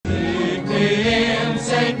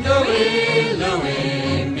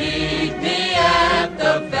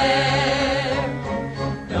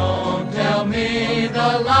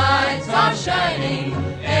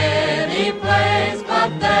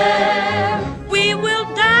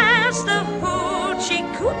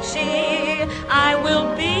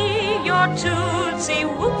will be your Tootsie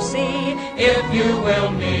Whoopsie if you will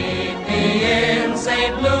meet me in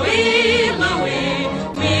St. Louis, Louis.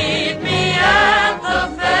 Meet me at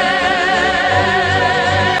the fair.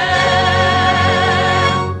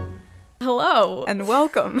 Hello and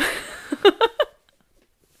welcome.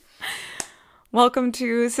 Welcome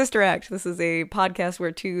to Sister Act. This is a podcast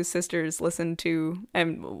where two sisters listen to,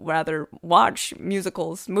 and rather watch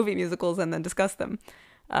movie musicals, and then discuss them,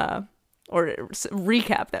 or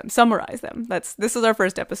recap them, summarize them. This is our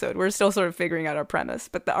first episode. We're still sort of figuring out our premise,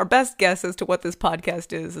 but our best guess as to what this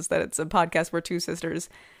podcast is that it's a podcast where two sisters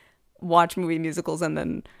watch movie musicals and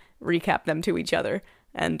then recap them to each other,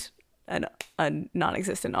 and a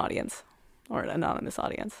non-existent audience, or an anonymous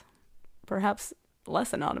audience. Perhaps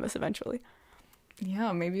less anonymous eventually.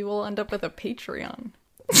 Yeah, maybe we'll end up with a Patreon.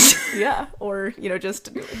 Yeah, or, just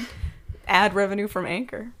ad revenue from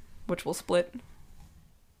Anchor, which will split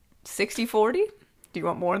 60-40? Do you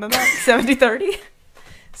want more than that? 70-30?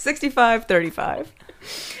 65-35.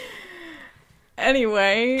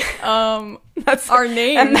 Anyway, our that's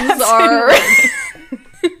names are...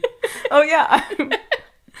 Oh, yeah.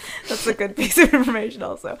 That's a good piece of information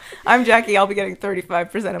also. I'm Jackie. I'll be getting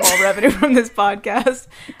 35% of all revenue from this podcast.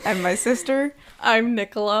 And my sister... I'm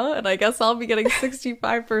Nicola, and I guess I'll be getting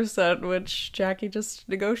 65%, which Jackie just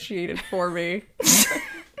negotiated for me.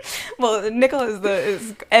 Well, Nicola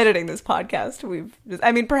is editing this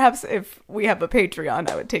podcast. Perhaps if we have a Patreon,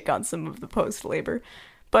 I would take on some of the post labor,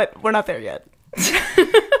 but we're not there yet.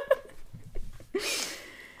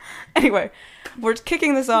 Anyway, we're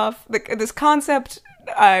kicking this off. This concept,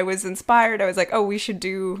 I was inspired. I was like, oh, we should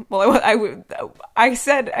do... Well, I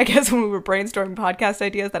said, I guess when we were brainstorming podcast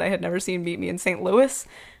ideas, that I had never seen Meet Me in St. Louis.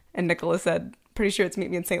 And Nicola said, pretty sure it's Meet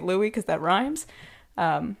Me in St. Louis because that rhymes.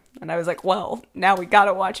 And I was like, well, now we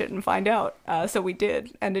gotta watch it and find out. So we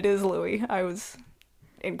did. And it is Louis. I was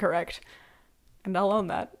incorrect. And I'll own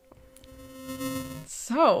that.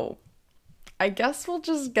 So, I guess we'll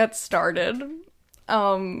just get started.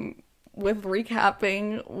 With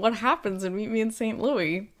recapping what happens in Meet Me in St.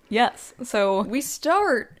 Louis. Yes. So we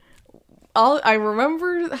start... I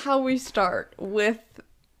remember how we start with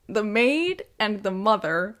the maid and the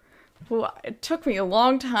mother, who it took me a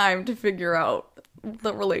long time to figure out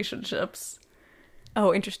the relationships.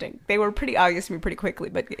 Oh, interesting. They were pretty obvious to me pretty quickly,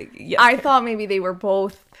 but yes. I thought maybe they were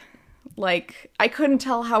both... I couldn't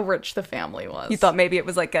tell how rich the family was. You thought maybe it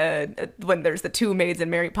was like when there's the two maids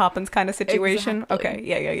and Mary Poppins kind of situation?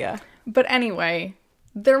 Exactly. Okay, yeah. But anyway,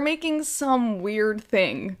 they're making some weird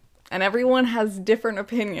thing, and everyone has different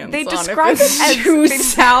opinions they on describe if it's it as too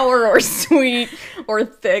sour or sweet or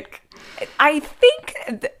thick. I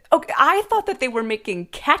think... Okay, I thought that they were making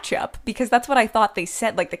ketchup, because that's what I thought they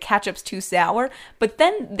said, like the ketchup's too sour, but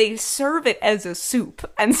then they serve it as a soup,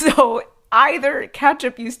 and so... Either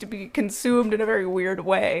ketchup used to be consumed in a very weird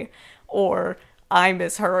way, or I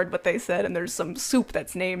misheard what they said and there's some soup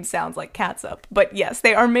that's named sounds like catsup. But yes,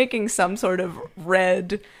 they are making some sort of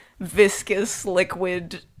red, viscous,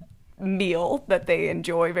 liquid meal that they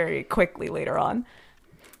enjoy very quickly later on.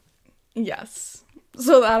 Yes.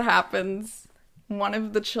 So that happens. One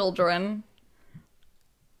of the children,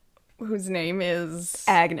 whose name is...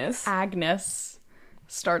 Agnes.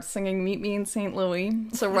 Starts singing Meet Me in St. Louis.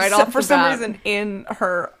 So off the bat... For some reason, in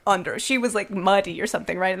her she was like muddy or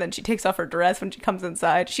something, right? And then she takes off her dress when she comes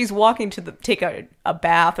inside. She's walking to take a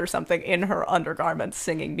bath or something in her undergarments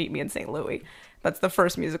singing Meet Me in St. Louis. That's the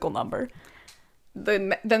first musical number.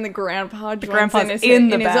 Then the grandpa joins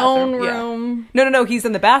in his own room. Yeah. No, he's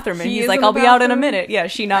in the bathroom and he's like, I'll be out in a minute. Yeah,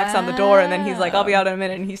 she knocks on the door and then he's like, I'll be out in a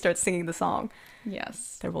minute, and he starts singing the song.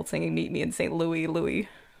 Yes. They're both singing Meet Me in St. Louis, Louis.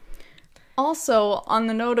 Also, on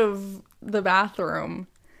the note of the bathroom,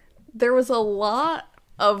 there was a lot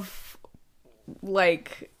of,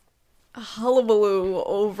 hullabaloo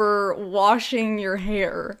over washing your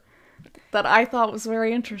hair that I thought was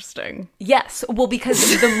very interesting. Yes, well,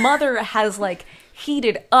 because the mother has,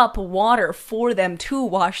 heated up water for them to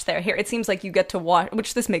wash their hair. It seems like you get to wash,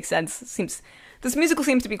 which this makes sense. This musical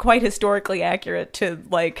seems to be quite historically accurate to,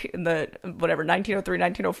 in the, 1903,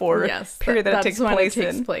 1904 period that it takes place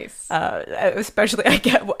in. Especially,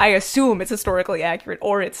 I assume it's historically accurate,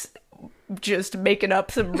 or it's just making up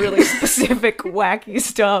some really specific, wacky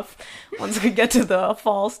stuff once we get to the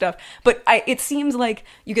fall stuff. But it seems like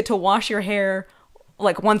you get to wash your hair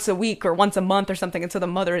once a week or once a month or something, and so the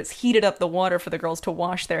mother has heated up the water for the girls to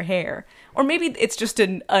wash their hair. Or maybe it's just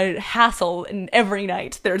a hassle, and every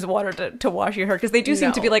night there's water to wash your hair, because they do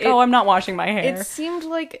seem to be like, I'm not washing my hair. It seemed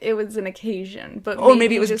like it was an occasion, but or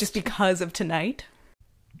maybe it was just because of tonight.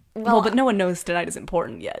 Well, but no one knows tonight is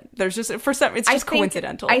important yet. There's just, for some, it's just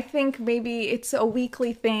coincidental. I think maybe it's a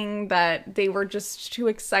weekly thing that they were just too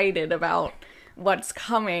excited about what's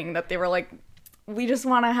coming, that they were like, we just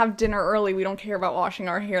want to have dinner early. We don't care about washing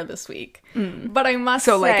our hair this week. But I must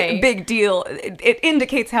say... So, like, a big deal. It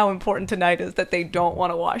indicates how important tonight is that they don't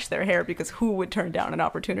want to wash their hair, because who would turn down an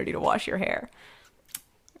opportunity to wash your hair?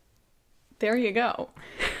 There you go.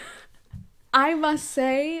 I must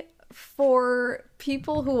say, for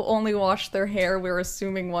people who only wash their hair, we're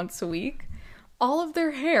assuming once a week, all of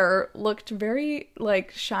their hair looked very,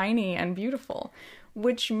 like, shiny and beautiful,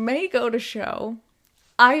 which may go to show...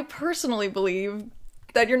 I personally believe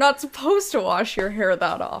that you're not supposed to wash your hair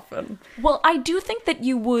that often. Well, I do think that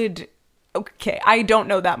you would... Okay, I don't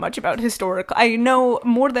know that much about historical... I know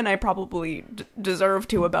more than I probably deserve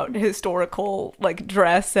to about historical, like,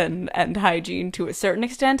 dress and hygiene to a certain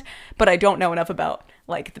extent, but I don't know enough about,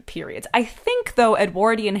 like, the periods. I think, though,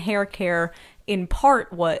 Edwardian hair care, in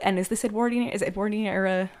part, and is this Edwardian... Is Edwardian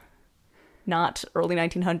era... not early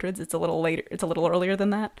 1900s, it's a little later, it's a little earlier than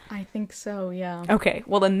that? I think so, yeah. Okay,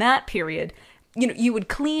 well, in that period, you know, you would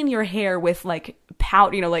clean your hair with, like,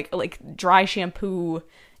 powder, you know, like dry shampoo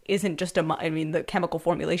isn't just I mean, the chemical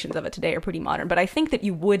formulations of it today are pretty modern, but I think that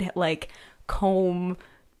you would, like, comb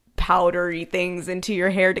powdery things into your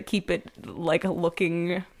hair to keep it, like,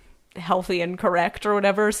 looking healthy and correct or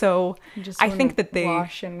whatever. So I think that they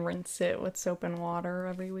wash and rinse it with soap and water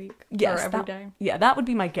every week. Yes, or every day. Yeah, that would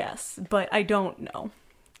be my guess, but I don't know.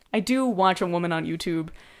 I do watch a woman on YouTube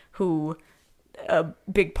who a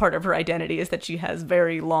big part of her identity is that she has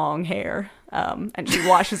very long hair, and she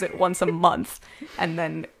washes it once a month and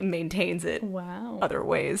then maintains it other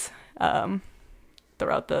ways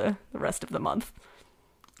throughout the rest of the month.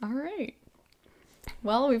 All right.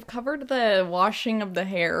 Well, we've covered the washing of the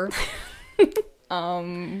hair.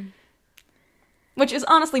 Which is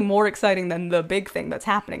honestly more exciting than the big thing that's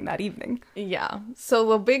happening that evening. Yeah. So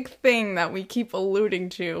the big thing that we keep alluding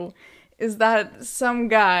to is that some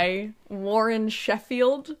guy, Warren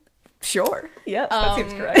Sheffield... Sure. Yes, that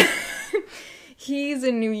seems correct. He's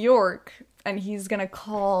in New York, and he's gonna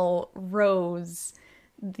call Rose,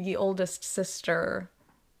 the oldest sister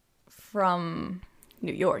from...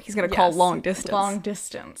 New York. He's going to call long distance. Long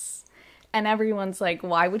distance. And everyone's like,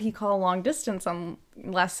 why would he call long distance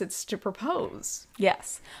unless it's to propose?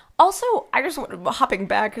 Yes. Also, I just hopping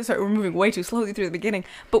back, sorry, we're moving way too slowly through the beginning,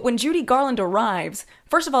 but when Judy Garland arrives,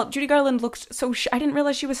 first of all, Judy Garland looks so, I didn't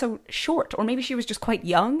realize she was so short, or maybe she was just quite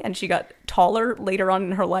young and she got taller later on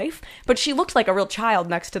in her life, but she looked like a real child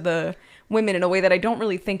next to the women in a way that I don't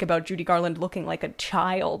really think about Judy Garland looking like a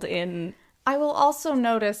child in... I will also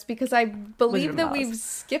notice, because I believe that we've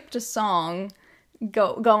skipped a song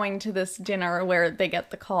going to this dinner where they get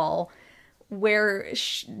the call, where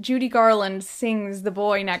Judy Garland sings The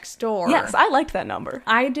Boy Next Door. Yes, I liked that number.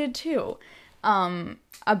 I did too.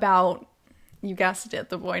 About, you guessed it,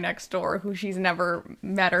 the boy next door, who she's never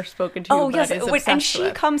met or spoken to. Oh, but yes, is obsessed and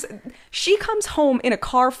she comes home in a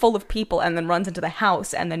car full of people and then runs into the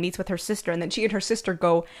house and then meets with her sister, and then she and her sister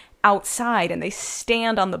go outside and they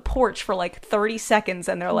stand on the porch for like 30 seconds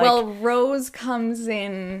and they're like... Well, Rose comes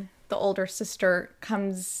in, the older sister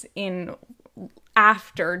comes in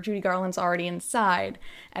after Judy Garland's already inside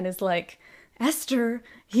and is like, Esther,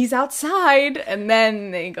 he's outside, and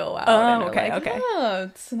then they go out. Oh, okay, okay. Oh,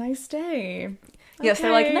 it's a nice day. Yes, okay,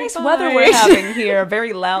 they're like, nice bye. weather we're having here,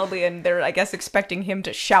 very loudly, and they're, I guess, expecting him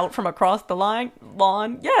to shout from across the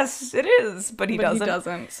lawn. Yes, it is, but he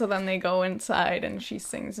doesn't. So then they go inside, and she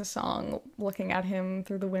sings a song looking at him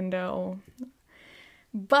through the window.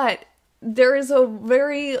 But there is a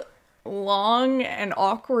very long and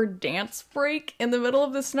awkward dance break in the middle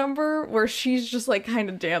of this number where she's just like kind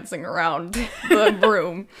of dancing around the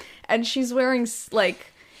room, and she's wearing like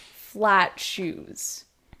flat shoes,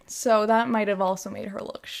 so that might have also made her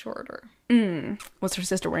look shorter. Was her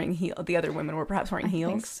sister wearing heels? The other women were perhaps wearing heels?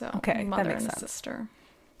 I think so. Okay, Mother that makes and sense. Sister.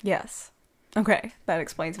 Yes. Okay, that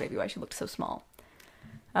explains maybe why she looked so small.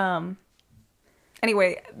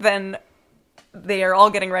 Anyway, then they are all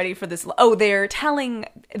getting ready for this. Oh, they're telling...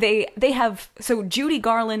 They have... So Judy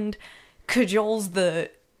Garland cajoles the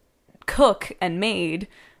cook and maid,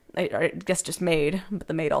 I guess just maid, but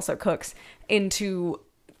the maid also cooks, into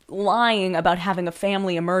lying about having a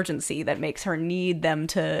family emergency that makes her need them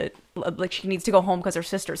to... Like, she needs to go home because her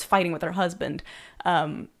sister's fighting with her husband.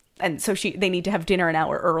 And so they need to have dinner an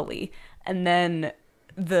hour early. And then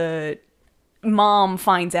the mom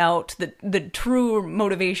finds out that the true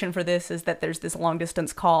motivation for this is that there's this long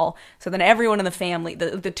distance call. So then everyone in the family,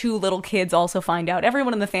 the two little kids also find out.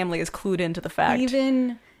 Everyone in the family is clued into the fact.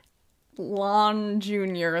 Even Lon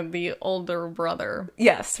Jr., the older brother.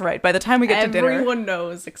 Yes, right. By the time we get to dinner. Everyone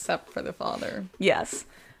knows except for the father. Yes.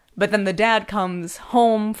 But then the dad comes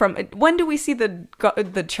home from... When do we see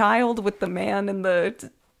the child with the man in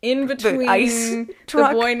the... In between the ice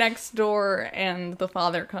truck? The boy next door and the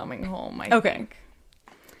father coming home, I think.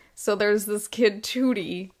 So there's this kid,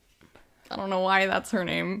 Tootie. I don't know why that's her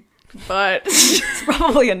name, but... It's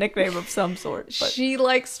probably a nickname of some sort. But. She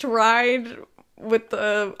likes to ride with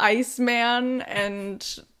the Iceman and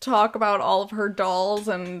talk about all of her dolls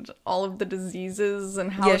and all of the diseases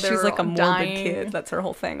and how they're she's like a morbid dying. kid. That's her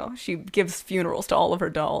whole thing. She gives funerals to all of her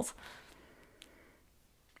dolls.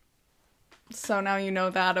 So now you know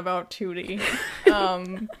that about Tootie.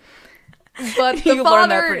 But the You father, learn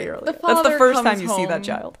that pretty early. That's the first time you see that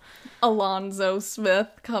child. Alonzo Smith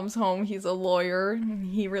comes home. He's a lawyer.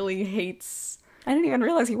 He really hates... I didn't even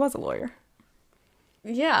realize he was a lawyer.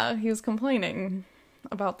 Yeah, he was complaining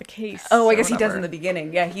about the case. Oh, I guess or he does in whatever. the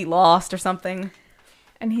beginning. Yeah, he lost or something.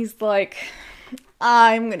 And he's like,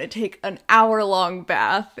 I'm gonna take an hour-long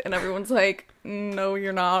bath. And everyone's like, no,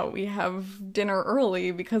 you're not. We have dinner early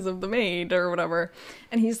because of the maid or whatever.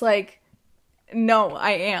 And he's like, no,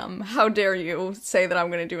 I am. How dare you say that I'm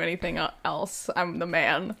gonna do anything else? I'm the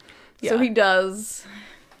man. So Yeah. he does.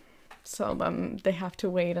 So then they have to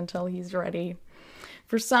wait until he's ready.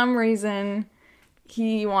 For some reason,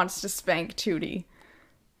 he wants to spank Tootie.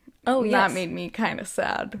 Oh, And yes. that made me kind of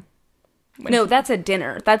sad. When No, that's at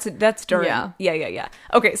dinner. That's during. Yeah. Yeah.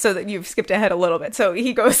 Okay, so that you've skipped ahead a little bit. So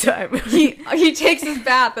he goes he takes his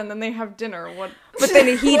bath and then they have dinner. What? But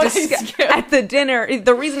then he What just I skipped. at the dinner.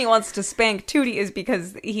 The reason he wants to spank Tootie is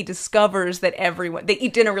because he discovers that they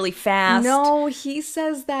eat dinner really fast. No, he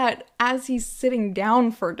says that as he's sitting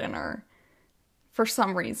down for dinner. For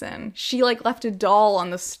some reason, she like left a doll on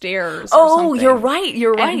the stairs. Or something. You're right.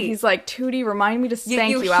 You're right. And he's like, Tootie, remind me to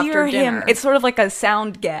spank you hear after him. dinner. It's sort of like a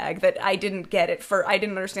sound gag that I didn't get it for. I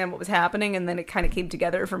didn't understand what was happening, and then it kind of came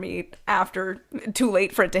together for me after. Too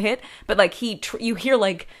late for it to hit. But like you hear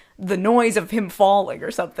like the noise of him falling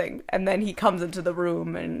or something, and then he comes into the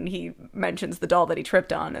room and he mentions the doll that he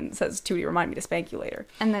tripped on and says, "Tootie, remind me to spank you later."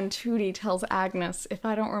 And then Tootie tells Agnes, if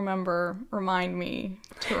I don't remember, remind me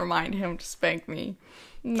to remind him to spank me.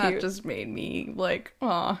 And that Cute. just made me like,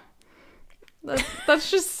 aw.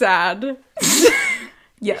 That's just sad.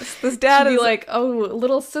 Yes, this dad To is be like, oh,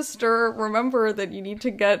 little sister, remember that you need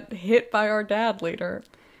to get hit by our dad later.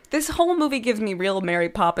 This whole movie gives me real Mary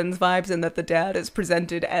Poppins vibes in that the dad is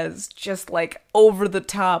presented as just like over the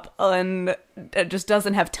top and just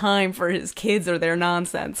doesn't have time for his kids or their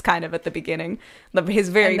nonsense kind of at the beginning. His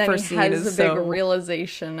very And then first he scene has is a big so...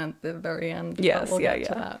 realization at the very end. but Yes, we'll yeah. get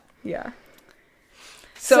to that. Yeah.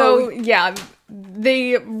 So, yeah,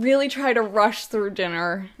 they really try to rush through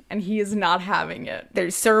dinner, and he is not having it.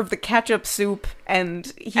 They serve the ketchup soup, and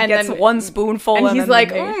he And gets then- one spoonful, And he's then like,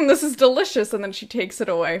 they- this is delicious, and then she takes it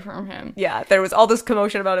away from him. Yeah, there was all this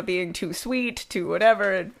commotion about it being too sweet, too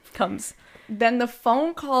whatever. It comes... Then the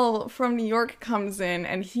phone call from New York comes in,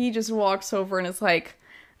 and he just walks over and is like,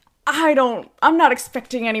 I'm not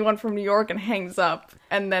expecting anyone from New York, and hangs up.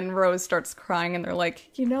 And then Rose starts crying, and they're like,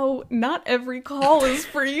 not every call is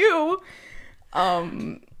for you.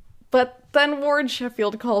 But then Warren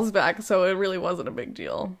Sheffield calls back, so it really wasn't a big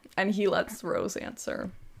deal. And he lets Rose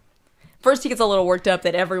answer. First, he gets a little worked up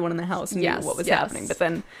that everyone in the house knew Yes, what was yes. happening, but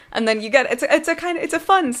then you get it's a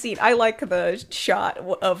fun scene. I like the shot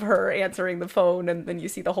of her answering the phone, and then you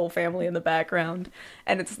see the whole family in the background,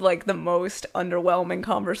 and it's like the most underwhelming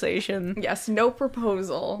conversation. Yes, no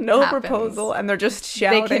proposal. No happens. proposal, and they're just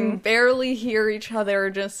shouting. They can barely hear each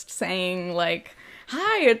other just saying, like,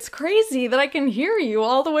 hi, it's crazy that I can hear you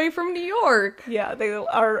all the way from New York. Yeah, they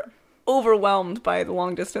are overwhelmed by the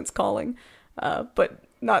long distance calling, but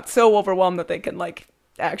not so overwhelmed that they can like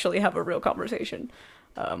actually have a real conversation.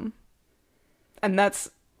 And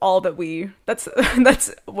that's all that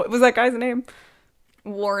that's what was that guy's name?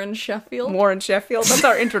 Warren Sheffield. Warren Sheffield. That's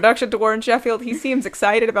our introduction to Warren Sheffield. He seems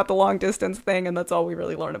excited about the long distance thing, and that's all we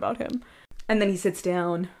really learn about him. And then he sits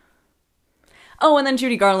down. Oh, and then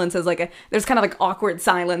Judy Garland says, there's kind of like awkward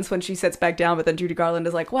silence when she sits back down, but then Judy Garland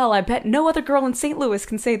is like, well, I bet no other girl in St. Louis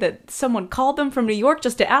can say that someone called them from New York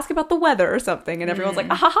just to ask about the weather or something. And everyone's like,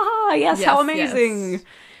 ah, ha, ha, ha, yes, how amazing. Yes.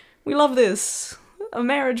 We love this. A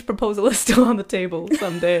marriage proposal is still on the table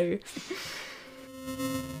someday.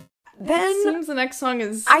 Then It seems the next song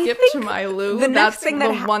is I Skip think to My Lou. the next That's thing the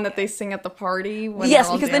that one that they sing at the party. When yes,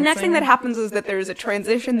 they're all because the next thing dancing. that happens is that there's a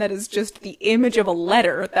transition that is just the image of a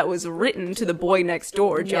letter that was written to the boy next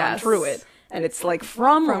door, John Yes. Truitt. And it's like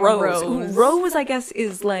from Rose. Ooh, Rose, I guess,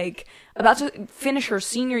 is like about to finish her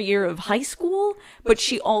senior year of high school, but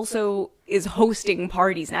she also is hosting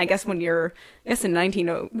parties. And I guess in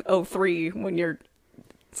 1903, when you're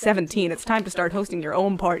 17, it's time to start hosting your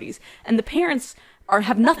own parties. And the parents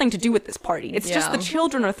have nothing to do with this party. It's just the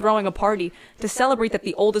children are throwing a party to celebrate that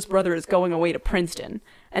the oldest brother is going away to Princeton.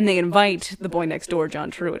 And they invite the boy next door, John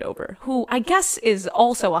Truitt, over, who I guess is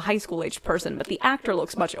also a high school-aged person, but the actor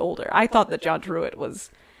looks much older. I thought that John Truitt was...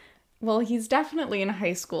 Well, he's definitely in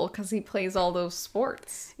high school because he plays all those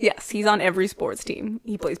sports. Yes, he's on every sports team.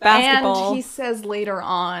 He plays basketball. And he says later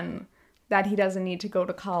on that he doesn't need to go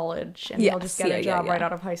to college and he'll just get a job right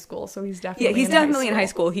out of high school. So he's definitely in high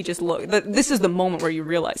school. He just this is the moment where you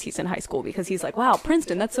realize he's in high school because he's like, wow,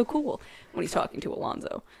 Princeton, that's so cool, when he's talking to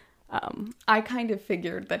Alonzo. I kind of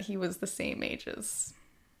figured that he was the same age as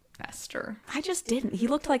Esther. I just didn't. He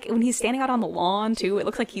looked like, when he's standing out on the lawn too, it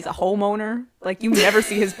looks like he's a homeowner. Like, you never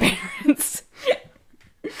see his parents.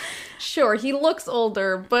 Sure, he looks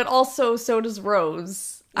older, but also so does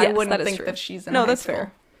Rose. Yes, I wouldn't think that she's in high school. No, that's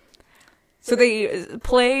fair. So they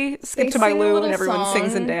play Skip to My Lou, and everyone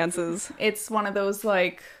sings and dances. It's one of those,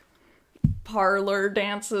 like, parlor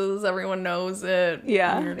dances. Everyone knows it.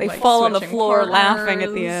 Yeah, they fall on the floor laughing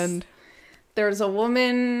at the end. There's a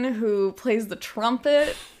woman who plays the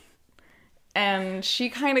trumpet, and she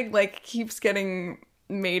kind of, like, keeps getting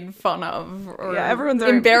made fun of, or everyone's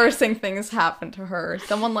embarrassing things happen to her.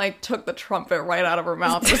 Someone, like, took the trumpet right out of her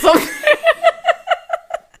mouth or something.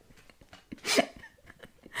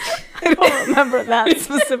 I don't remember that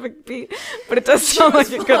specific beat, but it does sound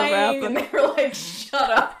like it could have happened. And they were like, shut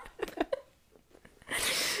up.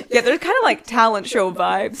 Yeah, there's kind of like talent show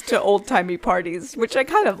vibes to old-timey parties, which I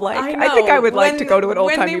kind of like. I think I would like to go to an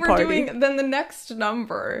old-timey party. Then the next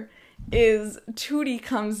number is Tootie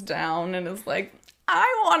comes down and is like,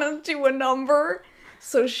 I want to do a number.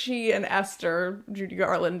 So she and Esther, Judy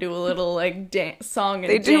Garland, do a little, like, song and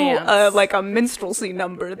dance. They do, like, a minstrelsy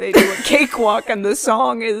number. They do a cakewalk, and the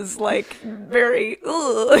song is, like, very...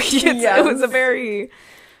 It was a very...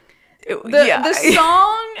 The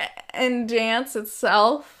song and dance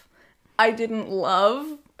itself, I didn't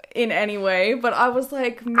love in any way, but I was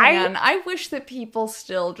like, man, I wish that people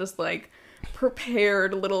still just, like,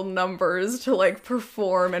 prepared little numbers to, like,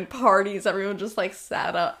 perform and parties. Everyone just, like,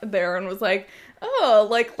 sat up there and was like... Oh,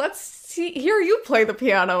 like, let's hear you play the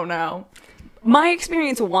piano now. My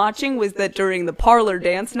experience watching was that during the parlor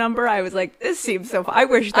dance number, I was like, this seems so fun. I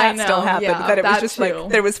wish that still happened. Yeah, that it was just like,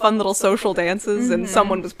 there was fun little social dances and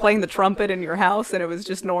someone was playing the trumpet in your house and it was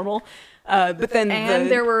just normal. But then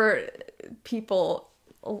there were people,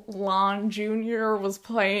 Lon Jr. was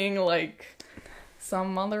playing, like,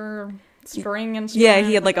 some other string instrument. Yeah,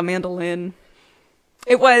 he had, like, a mandolin.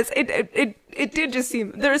 It did just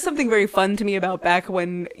seem, there was something very fun to me about back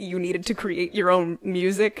when you needed to create your own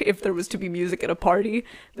music, if there was to be music at a party,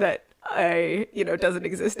 that doesn't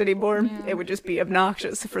exist anymore. Yeah. It would just be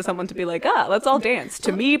obnoxious for someone to be like, let's all dance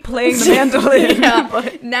to me playing the mandolin.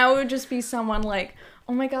 But now it would just be someone like,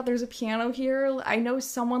 oh my god, there's a piano here, I know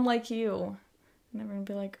someone like you. And everyone would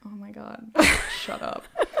be like, oh my god, shut up.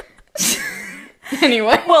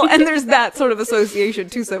 Anyway. Well, and there's that sort of association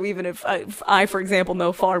too, so even if I, for example,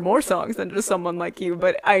 know far more songs than just someone like you,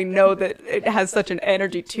 but I know that it has such an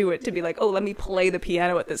energy to it to be like, oh, let me play the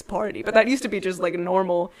piano at this party. But that used to be just like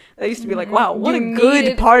normal, that used to be like, wow, what a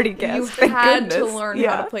good party guest. You had to learn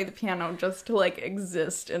how to play the piano just to, like,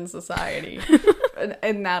 exist in society.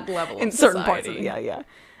 in that level of in certain parts of it, yeah.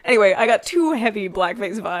 Anyway, I got two heavy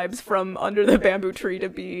blackface vibes from Under the Bamboo Tree to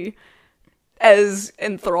be as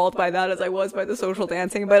enthralled by that as I was by the social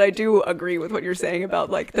dancing, but I do agree with what you're saying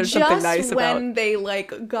about, like, there's something nice about... Just when they,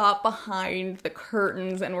 like, got behind the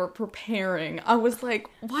curtains and were preparing, I was like,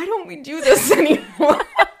 why don't we do this anymore?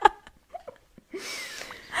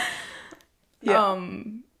 Yeah.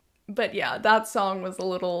 But yeah, that song was a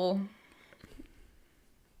little...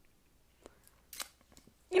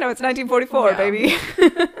 it's 1944, baby.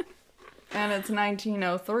 And it's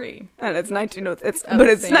 1903. And it's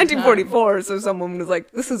 1944, so someone was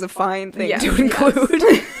like, this is a fine thing to include.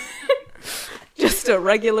 Yes. Just a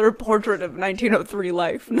regular portrait of 1903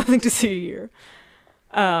 life. Nothing to see here.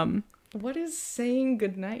 What is saying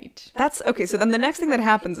goodnight? That's, okay, so then the next thing that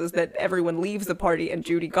happens is that everyone leaves the party and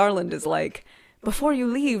Judy Garland is like, before you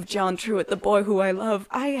leave, John Truitt, the boy who I love,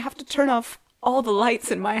 I have to turn off all the lights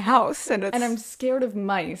in my house. And I'm scared of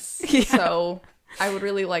mice, so... I would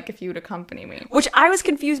really like if you would accompany me. Which I was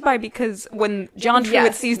confused by because when John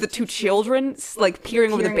Truitt sees the two children, like,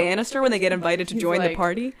 peering over the banister when they get invited to join the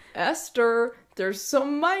party. Esther, there's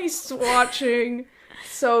some mice watching.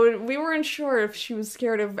 So we weren't sure if she was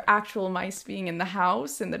scared of actual mice being in the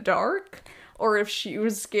house in the dark, or if she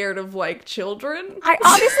was scared of, like, children.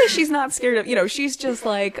 Obviously she's not scared of, she's just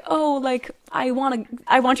like, oh, like, I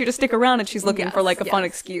want you to stick around, and she's looking for, like, a fun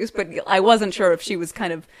excuse, but I wasn't sure if she was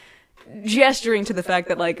kind of gesturing to the fact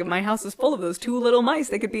that, like, my house is full of those 2 little mice,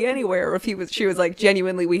 they could be anywhere, or if she was like,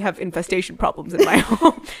 genuinely, we have infestation problems in my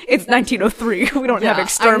home. It's 1903, we don't have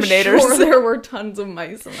exterminators. I'm sure there were tons of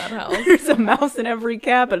mice in that house. There's a mouse in every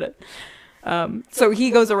cabinet. So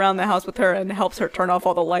he goes around the house with her and helps her turn off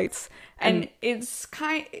all the lights. And it's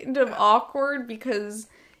kind of awkward because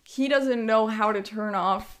he doesn't know how to turn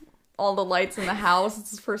off all the lights in the house.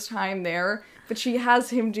 It's his first time there. But she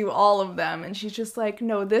has him do all of them. And she's just like,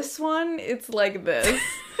 no, this one, it's like this.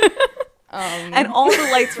 And all the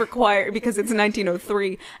lights require, because it's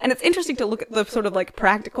 1903. And it's interesting to look at the sort of like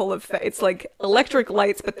practical effect. It's like electric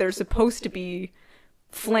lights, but they're supposed to be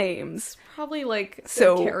flames. Probably like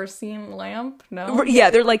a kerosene lamp, no? Yeah,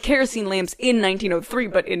 they're like kerosene lamps in 1903,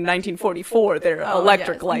 but in 1944 they're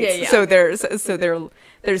electric lights. Yeah. So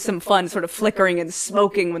there's some fun sort of flickering and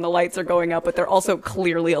smoking when the lights are going up, but they're also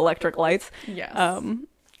clearly electric lights. Yes.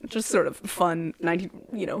 Just sort of fun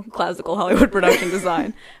classical Hollywood production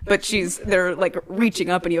design. But they're like reaching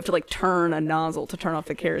up, and you have to like turn a nozzle to turn off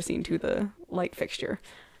the kerosene to the light fixture.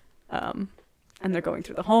 And they're going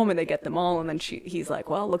through the home, and they get them all, and then he's like,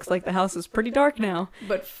 well, looks like the house is pretty dark now.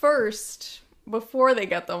 But first, before they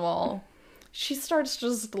get them all, she starts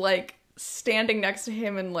just, like, standing next to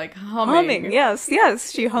him and, like, humming. Yes,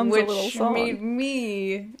 she hums a little song. Which made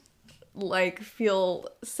me, like, feel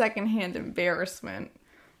secondhand embarrassment.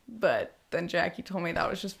 But then Jackie told me that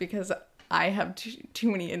was just because I have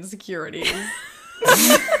too many insecurities.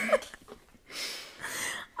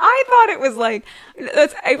 I thought it was like,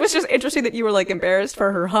 it was just interesting that you were like embarrassed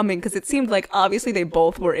for her humming, because it seemed like obviously they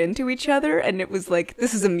both were into each other, and it was like,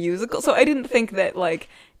 this is a musical. So I didn't think that like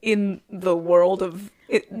in the world of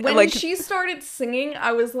it, when like, she started singing,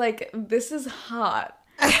 I was like, this is hot.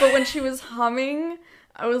 But when she was humming,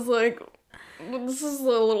 I was like, well, this is a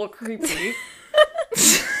little creepy.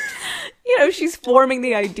 She's forming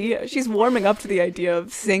the idea. She's warming up to the idea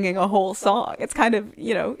of singing a whole song. It's kind of,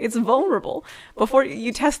 it's vulnerable. Before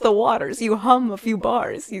you test the waters, you hum a few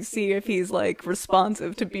bars. You see if he's, like,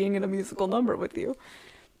 responsive to being in a musical number with you.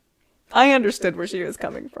 I understood where she was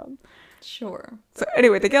coming from. Sure. So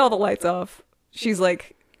anyway, they get all the lights off. She's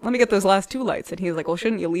like, let me get those last 2 lights. And he's like, well,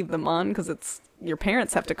 shouldn't you leave them on? Because your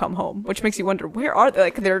parents have to come home. Which makes you wonder, where are they?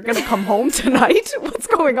 Like, they're going to come home tonight? What's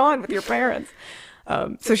going on with your parents?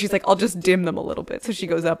 So she's like, I'll just dim them a little bit. So she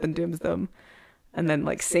goes up and dims them, and then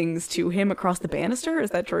like sings to him across the banister.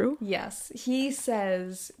 Is that true? Yes. He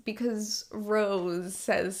says, because Rose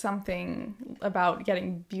says something about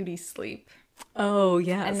getting beauty sleep. Oh,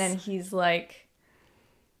 yes. And then he's like,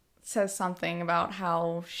 says something about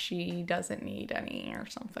how she doesn't need any or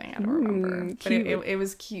something. I don't remember. But it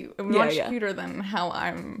was cute. Much cuter than how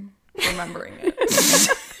I'm remembering it.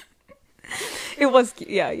 It was,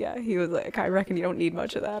 yeah. He was like, I reckon you don't need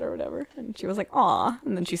much of that or whatever. And she was like, aw.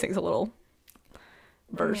 And then she sings a little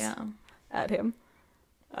verse at him.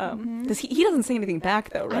 He doesn't say anything back,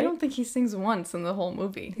 though, right? I don't think he sings once in the whole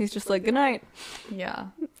movie. He's just like, good night. Yeah.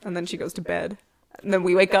 And then she goes to bed. And then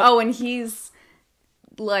we wake up. Oh, and he's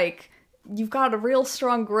like, you've got a real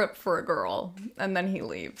strong grip for a girl. And then he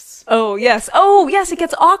leaves. Oh, yes, it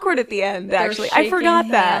gets awkward at the end, actually. I forgot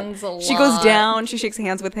that. She goes down, she shakes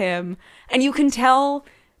hands with him. And you can tell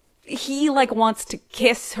he, like, wants to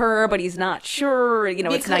kiss her, but he's not sure.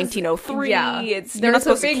 It's 1903. Yeah. You're not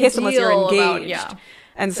supposed to kiss unless you're engaged.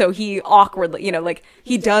 And so he awkwardly,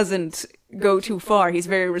 he doesn't go too far. He's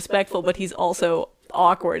very respectful, but he's also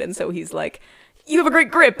awkward. And so he's like, you have a great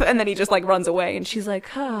grip. And then he just, like, runs away. And she's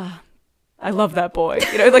like, I love that boy.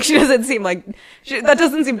 Like, she doesn't seem like, that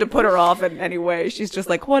doesn't seem to put her off in any way. She's just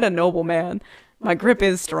like, what a noble man. My grip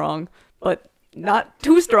is strong, but not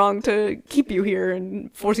too strong to keep you here and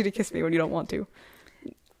force you to kiss me when you don't want to.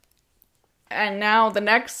 And now the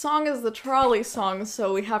next song is the trolley song,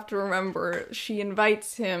 so we have to remember she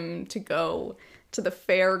invites him to go to the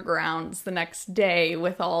fairgrounds the next day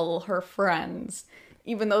with all her friends.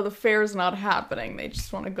 Even though the fair's not happening, they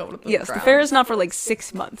just want to go to the grounds. The fair is not for like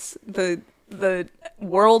 6 months. The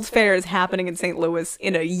World's Fair is happening in St. Louis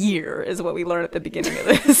in a year, is what we learn at the beginning of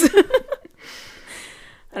this.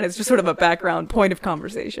 And it's just sort of a background point of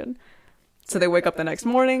conversation. So they wake up the next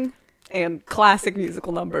morning, and classic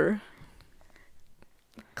musical number.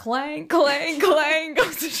 Clang, clang, clang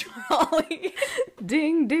goes the trolley.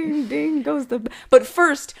 Ding, ding, ding goes the... But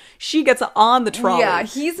first, she gets on the trolley. Yeah,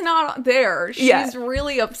 he's not there. She's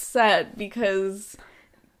really upset because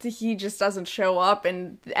he just doesn't show up,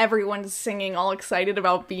 and everyone's singing all excited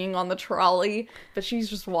about being on the trolley, but she's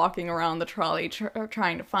just walking around the trolley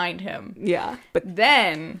trying to find him. Yeah. But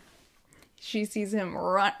then she sees him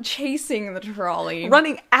chasing the trolley.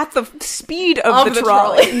 Running at the speed of the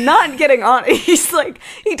trolley. Not getting on it. He's like,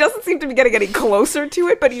 he doesn't seem to be getting any closer to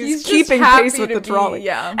it, but he's keeping pace with the trolley.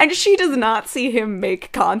 Yeah. And she does not see him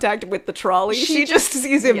make contact with the trolley. She just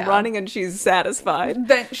sees him running and she's satisfied.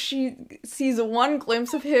 Then she sees one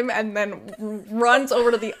glimpse of him and then runs over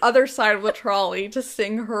to the other side of the trolley to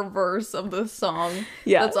sing her verse of the song.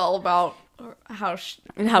 Yeah. That's all about how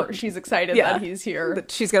she's excited that he's here. That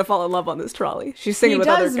she's gonna fall in love on this trolley. She's singing with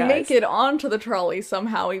other guys. He does make it onto the trolley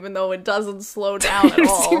somehow, even though it doesn't slow down at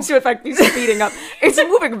all. It seems to, in fact, be speeding up. It's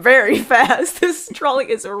moving very fast. This trolley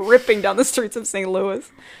is ripping down the streets of St.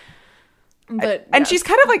 Louis. And she's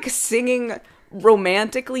kind of like singing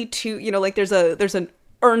romantically too. You know, like there's an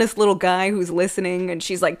earnest little guy who's listening, and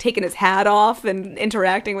she's like taking his hat off and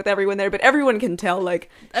interacting with everyone there, but everyone can tell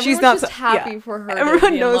like she's not just happy for her.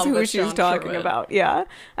 Everyone knows who she's talking about. Yeah.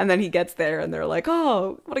 And then he gets there and they're like,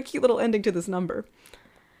 oh, what a cute little ending to this number.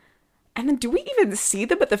 And then do we even see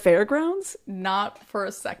them at the fairgrounds? Not for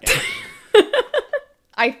a second.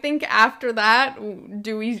 I think after that,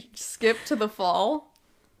 do we skip to the fall?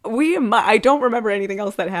 I don't remember anything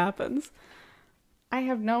else that happens. I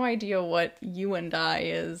have no idea what You and I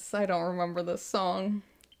is. I don't remember this song.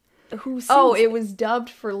 Who sings it was dubbed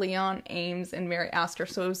for Leon Ames and Mary Astor,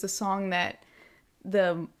 so it was the song that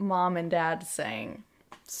the mom and dad sang.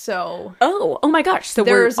 So Oh my gosh, so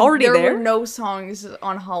we're already there? There were no songs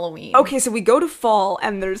on Halloween. Okay, so we go to fall,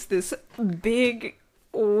 and there's this big,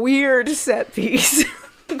 weird set piece.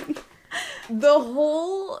 The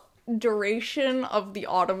whole duration of the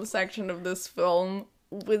autumn section of this film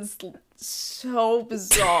was so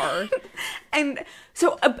bizarre. And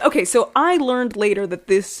so, okay, so I learned later that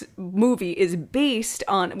this movie is based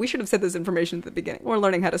on, we should have said this information at the beginning. We're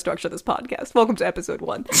learning how to structure this podcast. Welcome to episode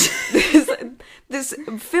 1. This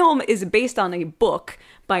film is based on a book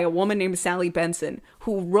by a woman named Sally Benson,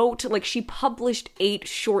 who wrote, like, she published 8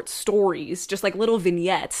 short stories, just like little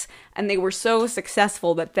vignettes, and they were so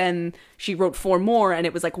successful that then she wrote 4 more, and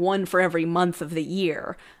it was like one for every month of the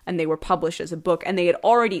year, and they were published as a book, and they had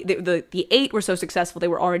already, the 8 were so successful, they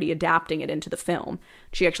were already adapting it into the film.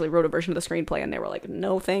 She actually wrote a version of the screenplay, and they were like,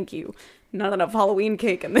 no thank you, not enough Halloween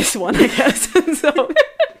cake in this one, I guess. So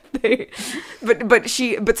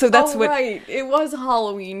so that's what. Right, it was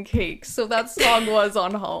Halloween cake, so that song was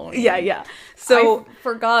on Halloween. Yeah. So I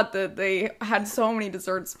forgot that they had so many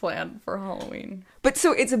desserts planned for Halloween. But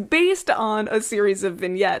so it's based on a series of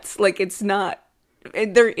vignettes. Like, it's not.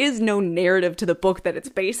 There is no narrative to the book that it's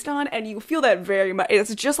based on, and you feel that very much.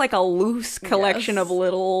 It's just like a loose collection of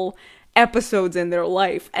little episodes in their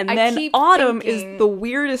life. And then Autumn is the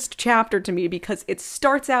weirdest chapter to me because it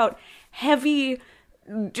starts out heavy.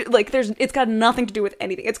 Like, it's got nothing to do with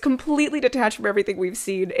anything. It's completely detached from everything we've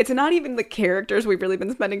seen. It's not even the characters we've really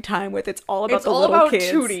been spending time with. It's all about little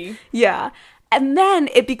kids. Tootie. Yeah. And then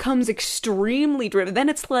it becomes extremely driven. Then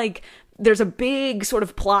it's like there's a big sort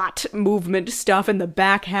of plot movement stuff in the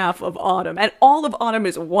back half of Autumn. And all of Autumn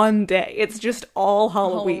is one day. It's just all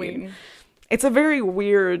Halloween. It's a very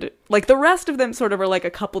weird, like, the rest of them sort of are like a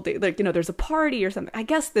couple days, like, you know, there's a party or something. I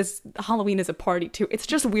guess this Halloween is a party too. It's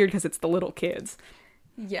just weird because it's the little kids.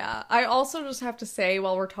 Yeah, I also just have to say,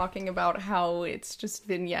 while we're talking about how it's just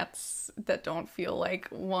vignettes that don't feel like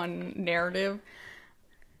one narrative,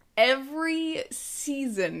 every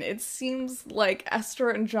season it seems like Esther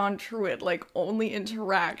and John Truitt like only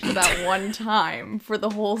interact that one time for the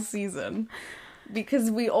whole season,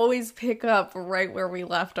 because we always pick up right where we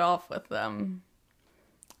left off with them.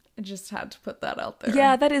 I just had to put that out there.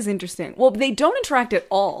 Yeah, that is interesting. Well, they don't interact at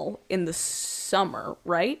all in the summer,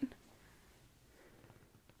 right?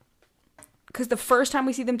 Because the first time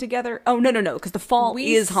we see them together... Oh, no, because the fall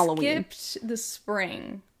is Halloween. We skipped the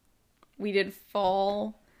spring. We did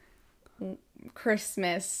fall,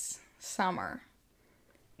 Christmas, summer.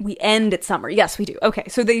 We end at summer. Yes, we do. Okay,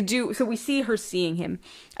 so they do... So we see her seeing him.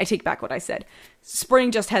 I take back what I said.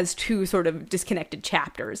 Spring just has 2 sort of disconnected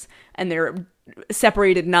chapters, and they're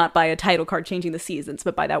separated not by a title card changing the seasons,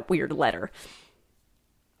 but by that weird letter.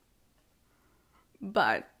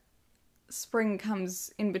 But spring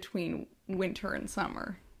comes in between winter and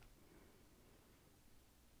summer.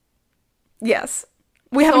 Yes.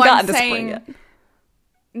 We haven't gotten to spring yet.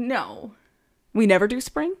 No. We never do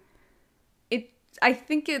spring? I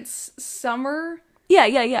think it's summer. Yeah.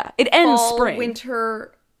 It ends fall, spring.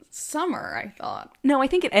 Winter, summer, I thought. No, I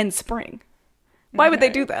think it ends spring. Why would they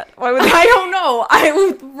do that? Why would they? I don't know.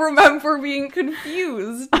 I remember being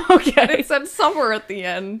confused. Okay. It said summer at the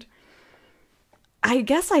end. I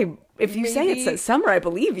guess if you say it Maybe- says summer, I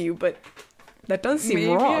believe you, but that does seem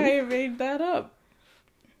Maybe wrong. I made that up.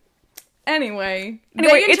 Anyway,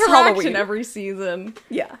 Anyway, they it's interact Halloween. in every season.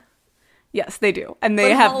 Yeah. Yes, they do. And they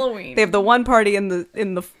But have Halloween. they have the one party in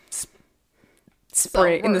the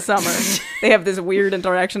spring in the summer. They have this weird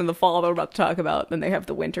interaction in the fall that we're about to talk about. Then they have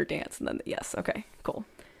the winter dance and then yes, okay, cool.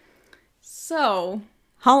 So,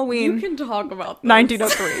 Halloween you can talk about this.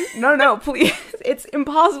 1903. No, please. It's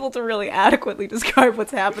impossible to really adequately describe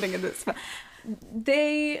what's happening in this.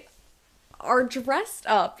 They are dressed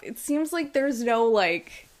up. It seems like there's no,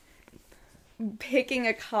 like, picking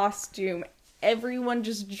a costume. Everyone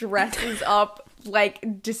just dresses up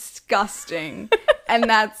like disgusting. And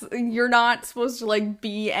you're not supposed to, like,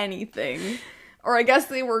 be anything. Or I guess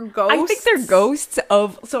they were ghosts. I think they're ghosts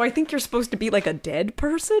of. So I think you're supposed to be like a dead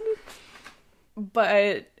person.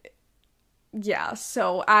 But yeah,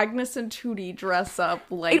 so Agnes and Tootie dress up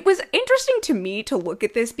like It was interesting to me to look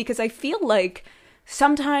at this because I feel like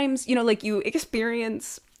sometimes, like you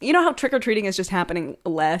experience, how trick-or-treating is just happening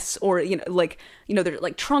less, or, they're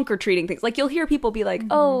like trunk-or-treating things. Like you'll hear people be like,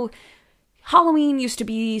 oh, Halloween used to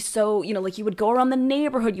be so, like you would go around the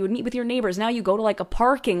neighborhood, you would meet with your neighbors. Now you go to like a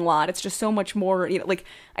parking lot. It's just so much more, like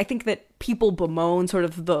I think that people bemoan sort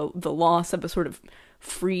of the loss of a sort of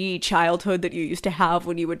free childhood that you used to have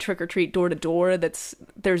when you would trick or treat door to door.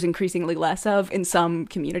 There's increasingly less of in some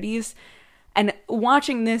communities. And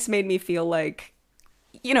watching this made me feel like,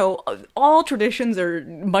 all traditions are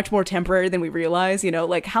much more temporary than we realize,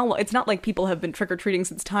 like how it's not like people have been trick-or-treating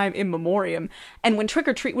since time immemorial. And when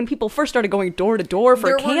when people first started going door to door for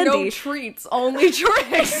there candy, were no treats, only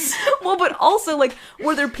tricks. well, but also like,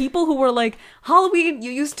 were there people who were like, Halloween,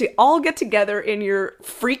 you used to all get together in your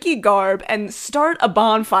freaky garb and start a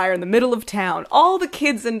bonfire in the middle of town. All the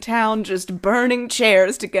kids in town just burning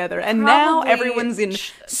chairs together. And now Probably everyone's in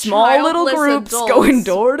small little childless groups adults. going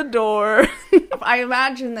door to door. I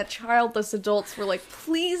imagine that childless adults were like,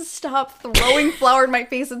 please stop throwing flour in my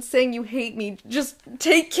face and saying you hate me. Just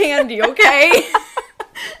take candy, okay?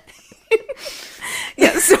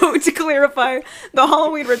 Yeah, so to clarify, the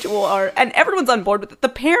Halloween ritual and everyone's on board with it. The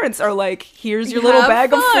parents are like, here's your little Have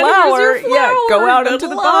bag of fun, flour. here's your Yeah, go flour, out good into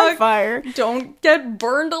the luck. bonfire. Don't get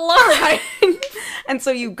burned alive. And so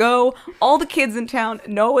you go, all the kids in town,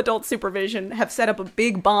 no adult supervision, have set up a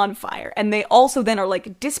big bonfire. And they also then are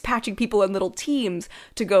like dispatching people in little teams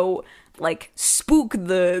to go like spook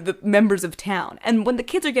the members of town. And when the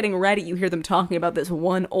kids are getting ready, you hear them talking about this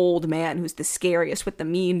one old man who's the scariest with the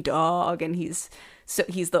mean dog, and he's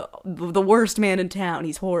the worst man in town.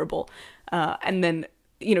 He's horrible. And then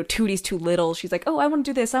Tootie's too little. She's like, oh, I want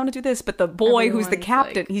to do this. I want to do this. But the boy who's the Everyone's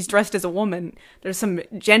captain, like- he's dressed as a woman. There's some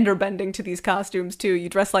gender bending to these costumes too. You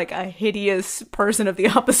dress like a hideous person of the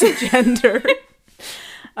opposite gender.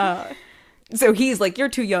 So he's like, you're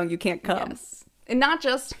too young. You can't come. Yes. And not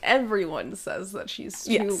just everyone says that she's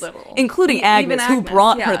too Yes. little. Including Even Agnes, who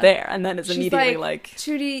brought her yeah. there, and then is She's immediately like,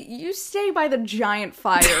 Tootie, you stay by the giant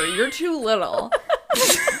fire. You're too little.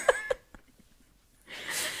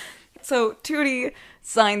 So Tootie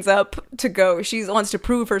signs up to go. She wants to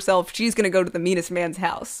prove herself. She's going to go to the meanest man's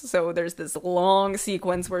house. So there's this long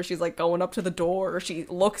sequence where she's like going up to the door. She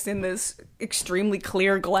looks in this extremely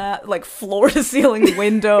clear glass, like floor to ceiling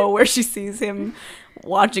window where she sees him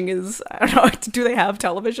watching his, I don't know, do they have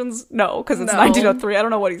televisions? No, because it's No. 1903. I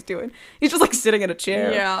don't know what he's doing. He's just like sitting in a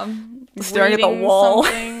chair. Yeah. Staring at the Reading wall.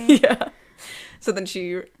 something. Yeah. So then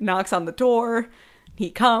she knocks on the door. He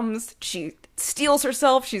comes. She steals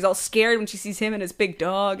herself. She's all scared when she sees him and his big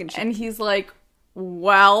dog. And he's like,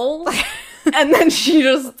 well. And then she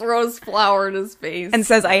just throws flour in his face. and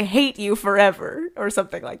says, I hate you forever, or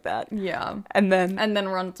something like that. yeah. And then And then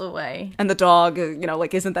runs away. the dog,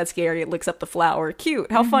 like, isn't that scary? It licks up the flower.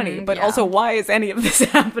 Cute. How funny. But yeah. also, why is any of this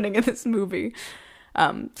happening in this movie?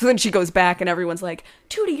 So then she goes back and everyone's like,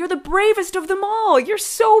 Tootie, you're the bravest of them all. You're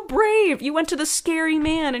so brave. You went to the scary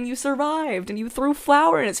man and you survived, and you threw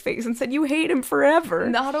flour in his face and said you hate him forever.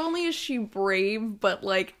 Not only is she brave, but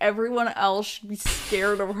like everyone else should be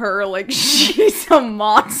scared of her. Like she's a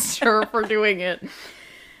monster for doing it.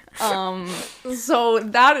 So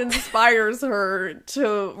that inspires her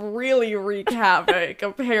to really wreak havoc,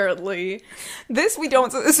 apparently. This we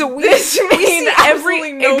don't. So we This see made every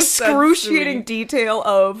absolutely no sense to excruciating me. detail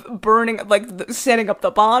of burning, like setting up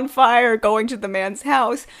the bonfire, going to the man's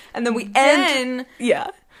house, and then we end. Then Yeah,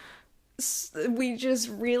 we just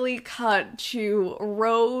really cut to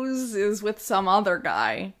Rose is with some other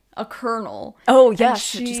guy. a colonel. Oh, And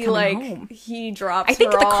yes, that she's she, coming like, home. he drops I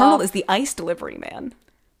think her that the colonel off. is the ice delivery man.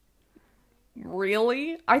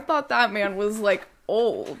 Really? I thought that man was, like,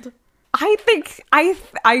 old. I think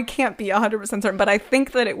I can't be 100% certain, but I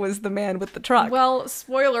think that it was the man with the truck. Well,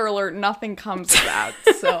 spoiler alert, nothing comes of that,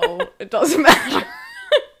 so it doesn't matter.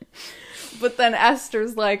 But then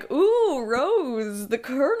Esther's like, ooh, Rose, the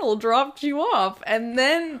colonel dropped you off. And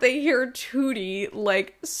then they hear Tootie,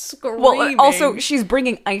 like, screaming. Well, also, she's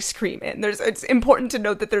bringing ice cream in. It's important to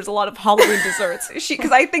note that there's a lot of Halloween desserts. Because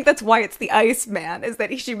I think that's why it's the Ice Man, is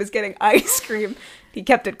that she was getting ice cream. He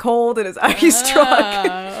kept it cold in his ice truck.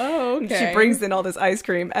 Oh, okay. She brings in all this ice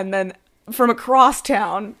cream, and then from across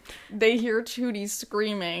town, They hear Tootie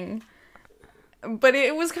screaming. But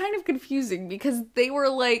it was kind of confusing because they were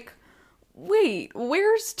like, wait,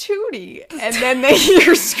 where's Tootie? And then they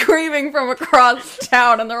hear screaming from across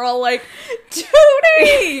town, and they're all like,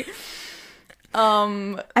 Tootie!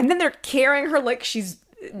 and then they're carrying her like she's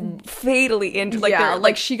fatally injured. Like yeah, they're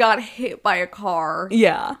like she got hit by a car.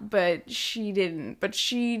 yeah. But she didn't. But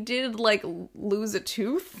she did, like, lose a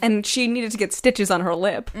tooth. And she needed to get stitches on her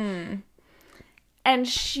lip. And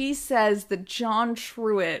she says that John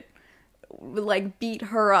Truitt, like, beat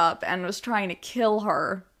her up and was trying to kill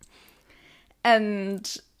her.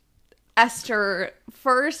 And Esther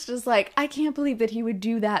first is like, I can't believe that he would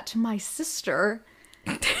do that to my sister.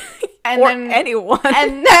 And Or then anyone.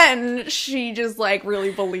 And then she just, like,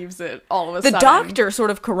 really believes it all of a The sudden. doctor sort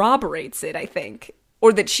of corroborates it, I think.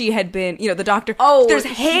 Or that she had been, the doctor. Oh, there's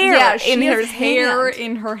hair yeah, in she her has hair hand.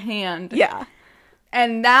 in her hand. Yeah.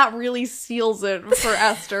 And that really seals it for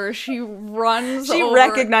Esther. She runs She over.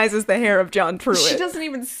 recognizes the hair of John Truitt. She doesn't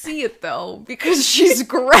even see it, though, because she's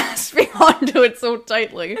grasping onto it so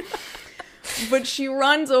tightly. But she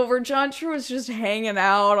runs over. John Truitt's just hanging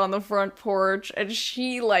out on the front porch, and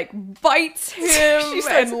she, like, bites him. She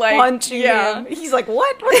starts and, like, punching him. He's like,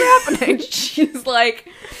 what? What's happening? She's like,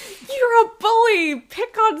 you're a bully.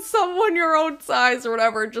 Pick on someone your own size or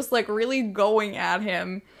whatever. Just, like, really going at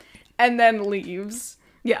him. And then leaves.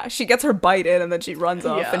 Yeah, she gets her bite in and then she runs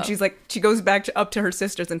off. Yeah. And she's like, she goes back up to her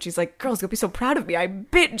sisters and she's like, girls, you'll be so proud of me. I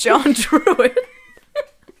bit John Truitt.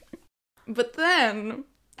 But then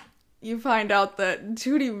you find out that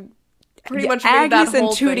Tootie pretty much made Agnes that whole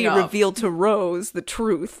and thing Tootie up. reveal to Rose the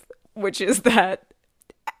truth, which is that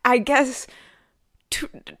I guess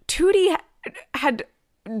Tootie had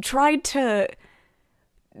tried to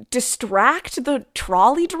distract the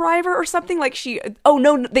trolley driver or something. Like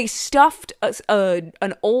they stuffed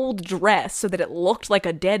an old dress so that it looked like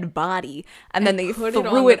a dead body, and then they put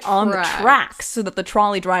threw it on the tracks. tracks so that the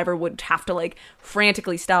trolley driver would have to, like,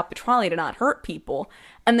 frantically stop the trolley to not hurt people.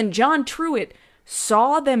 And then John Truitt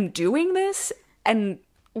saw them doing this and,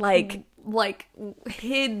 like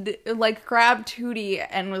hid, like, grabbed Tootie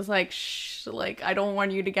and was like, shh, like, I don't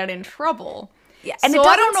want you to get in trouble. Yeah, and so it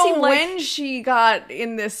I doesn't don't know seem like when she got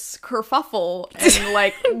in this kerfuffle and,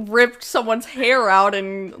 like, ripped someone's hair out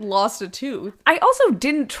and lost a tooth. I also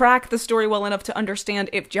didn't track the story well enough to understand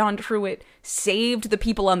if John Truitt saved the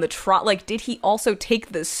people on the trolley. Like, did he also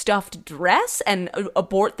take the stuffed dress and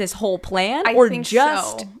abort this whole plan? I or think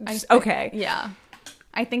just so. okay. Yeah.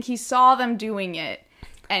 I think he saw them doing it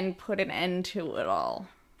and put an end to it all.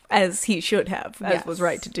 As he should have, as Yes. was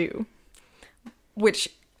right to do. Which,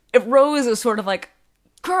 if Rose is sort of like,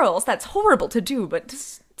 girls, that's horrible to do, but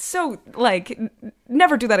so, like,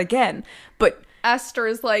 never do that again. But Esther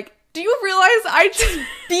is like, do you realize I just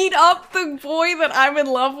beat up the boy that I'm in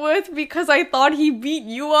love with because I thought he beat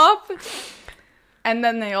you up? And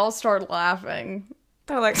then they all start laughing.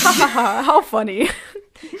 they're like, ha ha ha, how funny.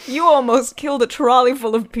 You almost killed a trolley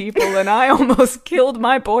full of people, and I almost killed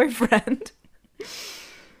my boyfriend.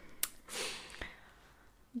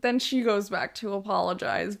 Then she goes back to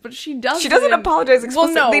apologize, but she doesn't. She doesn't apologize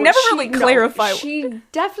explicitly. Well, no, they never really clarify. She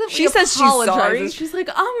definitely She says she's apologizes. sorry. She's like,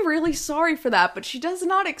 I'm really sorry for that, but she does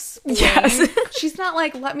not explain. Yes. She's not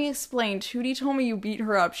like, let me explain. Tootie told me you beat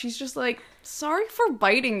her up. She's just like, sorry for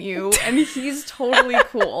biting you, and he's totally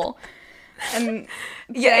cool. And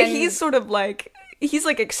Yeah, then- he's sort of like,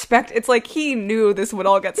 it's like he knew this would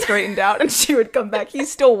all get straightened out and she would come back. He's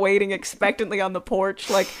still waiting expectantly on the porch,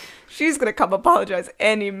 like, she's gonna come apologize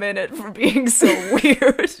any minute for being so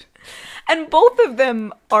weird. And both of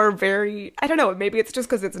them are very, I don't know, maybe it's just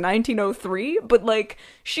because it's 1903, but, like,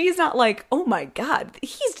 she's not like, oh my god,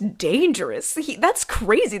 he's dangerous. That's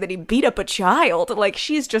crazy that he beat up a child. Like,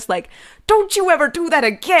 she's just like, don't you ever do that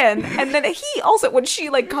again. And then he also, when she,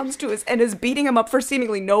 like, comes to us and is beating him up for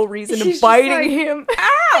seemingly no reason and She's just biting like, him.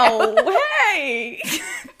 ow, hey!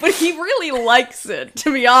 But he really likes it,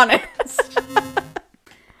 to be honest.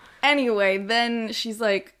 Anyway, then she's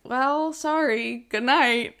like, well, sorry, good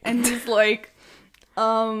night. And he's like,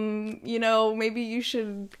 maybe you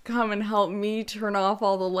should come and help me turn off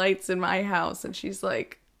all the lights in my house. And she's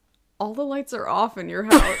like, all the lights are off in your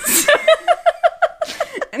house.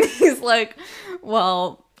 And he's like,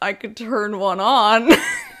 well, I could turn one on.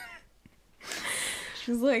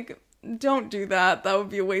 She's like, don't do that. That would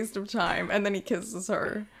be a waste of time. And then he kisses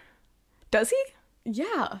her. Does he?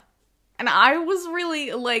 Yeah. And I was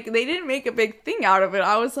really, like, they didn't make a big thing out of it.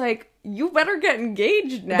 I was like, you better get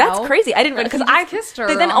engaged now. That's crazy. I didn't, because I kissed her.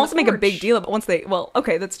 They then on also the make a porch. big deal about once they, well,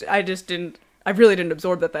 okay, I really didn't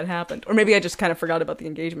absorb that happened. Or maybe I just kind of forgot about the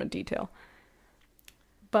engagement detail.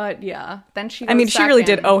 But yeah, then she I mean, goes she back really in.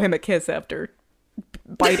 did owe him a kiss after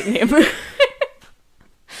biting him.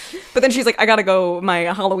 But then she's like, I gotta go, my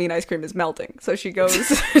Halloween ice cream is melting. So she goes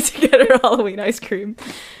to get her Halloween ice cream.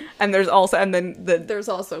 And there's also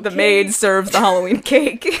the cake. maid serves the Halloween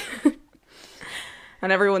cake.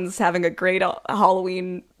 And everyone's having a great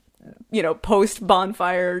Halloween, post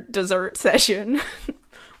bonfire dessert session.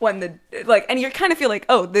 And you kind of feel like,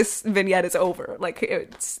 oh, this vignette is over. Like,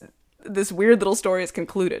 it's this weird little story is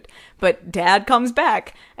concluded. But Dad comes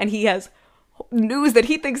back and he has news that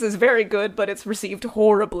he thinks is very good, but it's received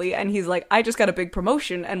horribly. And he's like, I just got a big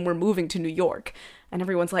promotion and we're moving to New York. And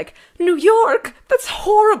everyone's like, New York? That's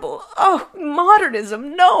horrible. Oh,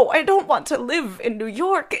 modernism. No, I don't want to live in New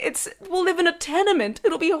York. We'll live in a tenement.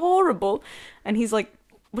 It'll be horrible. And he's like,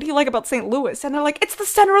 what do you like about St. Louis? And they're like, it's the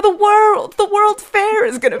center of the world. The World Fair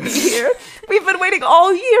is going to be here. We've been waiting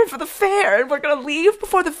all year for the fair, and we're going to leave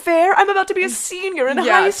before the fair. I'm about to be a senior in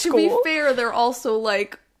high school. To be fair, they're also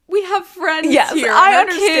like, we have friends Yes, here. I and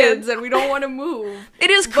understand. Kids, and we don't want to move. It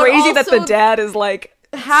is But crazy that the also, dad is like,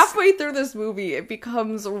 halfway through this movie, it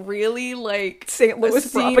becomes really like St. Louis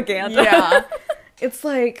propaganda. Yeah. It's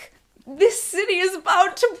like, this city is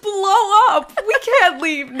about to blow up. We can't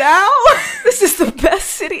leave now. This is the best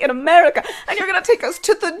city in America, and you're gonna take us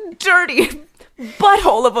to the dirty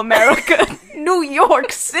butthole of America, New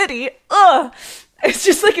York City. Ugh. It's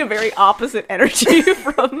just like a very opposite energy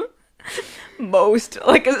from most,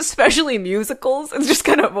 like, especially musicals. It's just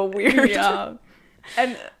kind of a weird. Yeah.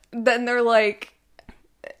 And then they're like,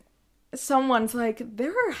 someone's like,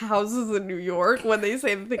 there are houses in New York when they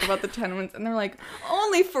say the thing about the tenements, and they're like,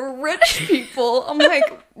 only for rich people. I'm like,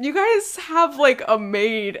 you guys have like a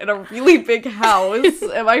maid and a really big house.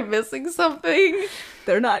 Am I missing something?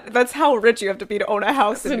 They're not. That's how rich you have to be to own a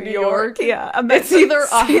house in New York. Yeah. It's either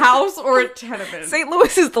a house or a tenement. St.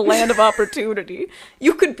 Louis is the land of opportunity.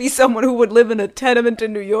 You could be someone who would live in a tenement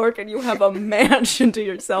in New York, and you have a mansion to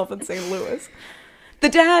yourself in St. Louis. The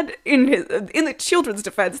dad, in the children's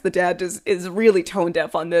defense, the dad is really tone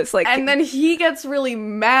deaf on this. Like, and then he gets really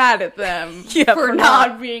mad at them for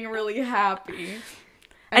not being really happy.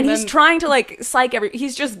 And he's trying to, like, psych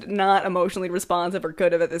he's just not emotionally responsive or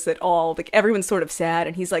good at this at all. Like, everyone's sort of sad,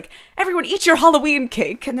 and he's like, everyone eat your Halloween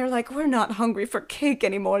cake. And they're like, we're not hungry for cake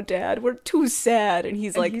anymore, Dad. We're too sad. And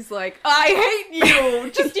he's like, I hate you.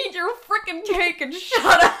 Just eat your frickin' cake and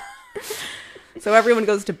shut up. So everyone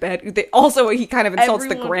goes to bed. He kind of insults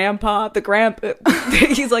the grandpa.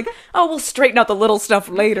 He's like, oh, we'll straighten out the little stuff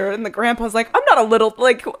later. And the grandpa's like, I'm not a little,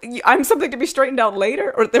 like, I'm something to be straightened out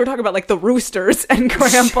later. Or they were talking about, like, the roosters and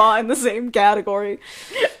grandpa in the same category.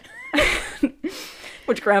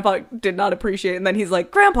 Which grandpa did not appreciate. And then he's like,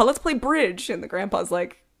 Grandpa, let's play bridge. And the grandpa's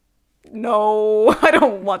like, no, I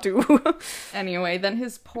don't want to. Anyway, then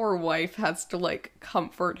his poor wife has to, like,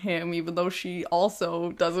 comfort him, even though she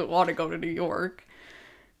also doesn't want to go to New York.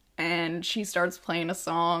 And she starts playing a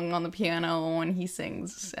song on the piano, and he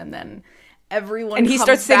sings, and then everyone he comes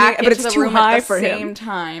starts singing, back but into it's the too room high at the for him. same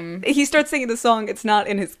time. He starts singing the song, it's not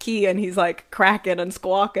in his key, and he's like cracking and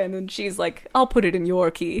squawking, and she's like, I'll put it in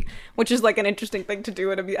your key, which is like an interesting thing to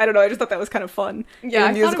do. And I don't know, I just thought that was kind of fun. Yeah,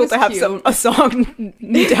 in a musical to have a song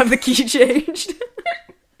need to have the key changed.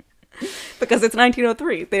 Because it's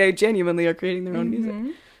 1903. They genuinely are creating their own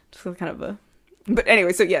music. Just kind of a... But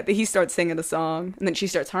anyway, so yeah, he starts singing the song, and then she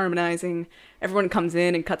starts harmonizing. Everyone comes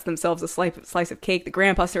in and cuts themselves a slice of cake. The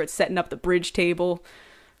grandpa starts setting up the bridge table.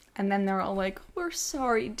 And then they're all like, we're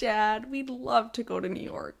sorry, Dad. We'd love to go to New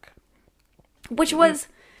York. Which was...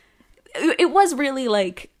 It was really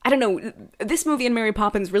like... I don't know. This movie and Mary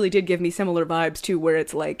Poppins really did give me similar vibes, too, where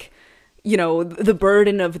it's like, you know, the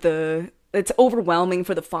burden of the... It's overwhelming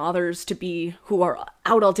for the fathers to be, who are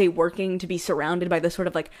out all day working, to be surrounded by the sort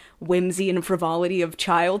of like whimsy and frivolity of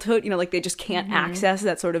childhood. You know, like they just can't access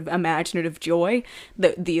that sort of imaginative joy.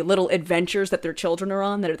 The little adventures that their children are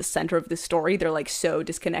on that are the center of the story, they're like so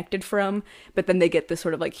disconnected from. But then they get this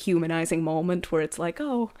sort of like humanizing moment where it's like,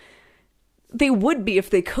 oh, they would be if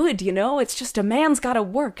they could, you know? It's just a man's gotta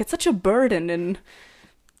work. It's such a burden in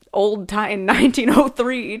old time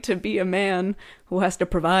 1903 to be a man who has to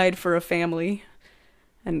provide for a family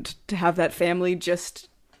and to have that family just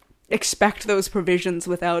expect those provisions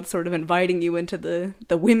without sort of inviting you into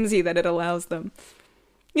the whimsy that it allows them.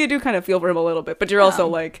 You do kind of feel for him a little bit, but you're also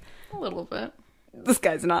like, a little bit. This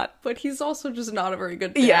guy's not. But he's also just not a very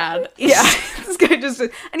good dad. Yeah. This guy just,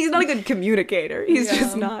 and he's not a good communicator. He's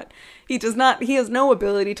just not. He has no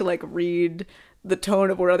ability to like read the tone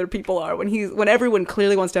of where other people are. When everyone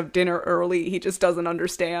clearly wants to have dinner early, he just doesn't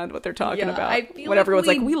understand what they're talking about. I feel when everyone's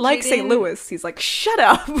like, we like St. Louis, he's like, shut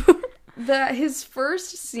up. His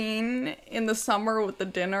first scene in the summer with the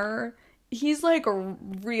dinner, he's like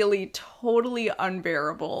really totally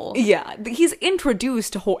unbearable. Yeah, he's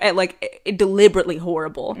introduced like deliberately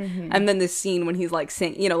horrible. And then this scene when he's like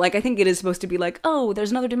singing, you know, like I think it is supposed to be like, oh,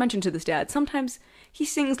 there's another dimension to this dad. Sometimes he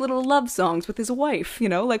sings little love songs with his wife, you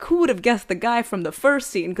know? Like who would have guessed the guy from the first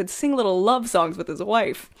scene could sing little love songs with his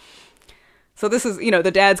wife? So this is, you know,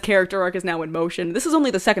 the dad's character arc is now in motion. This is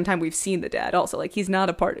only the second time we've seen the dad also. Like he's not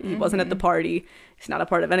a part, he wasn't at the party. He's not a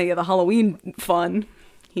part of any of the Halloween fun.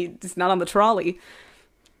 He's not on the trolley.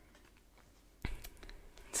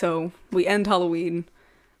 So we end Halloween,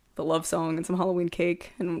 the love song and some Halloween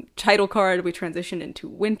cake, and title card, we transition into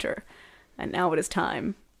winter. And now it is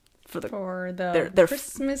time for their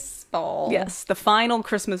Christmas ball. Yes, the final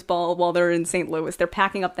Christmas ball while they're in St. Louis. They're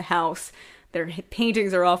packing up the house. Their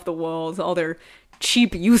paintings are off the walls. All their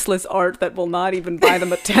cheap, useless art that will not even buy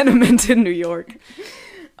them a tenement in New York.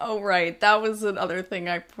 Oh, right. That was another thing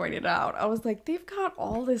I pointed out. I was like, they've got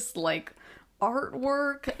all this, like,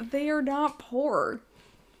 artwork. They are not poor.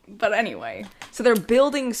 But anyway. So they're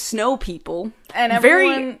building snow people. And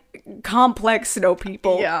everyone... Very complex snow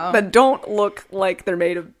people that don't look like they're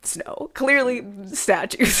made of snow. Clearly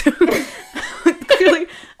statues. Clearly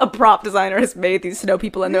a prop designer has made these snow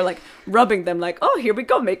people and they're, like, rubbing them like, oh, here we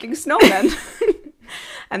go, making snowmen.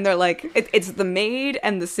 And they're like, it's the maid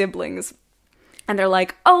and the siblings. And they're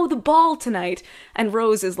like, oh, the ball tonight. And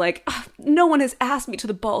Rose is like, no one has asked me to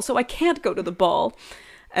the ball, so I can't go to the ball.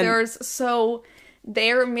 And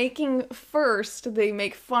they're making they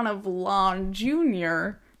make fun of Lon Jr.,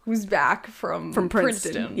 who's back from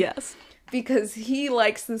Princeton. Yes. Because he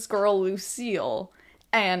likes this girl, Lucille,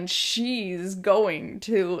 and she's going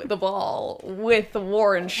to the ball with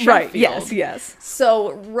Warren Sheffield. Right, yes.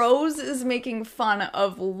 So Rose is making fun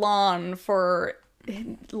of Lon for...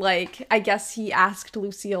 like, I guess he asked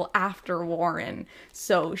Lucille after Warren,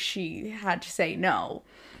 so she had to say no.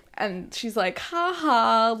 And she's like,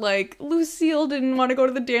 haha, like, Lucille didn't want to go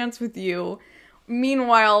to the dance with you.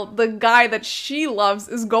 Meanwhile, the guy that she loves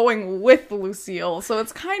is going with Lucille, so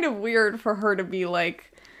it's kind of weird for her to be,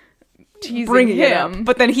 like, teasing bringing him. It up,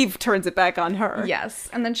 but then he turns it back on her. Yes,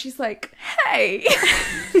 and then she's like, hey!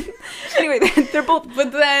 Anyway, they're both...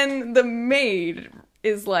 But then the maid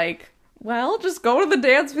is like... well, just go to the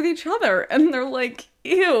dance with each other. And they're like,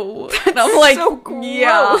 ew. And I'm like, so gross.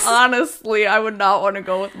 Yeah, honestly, I would not want to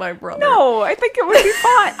go with my brother. No, I think it would be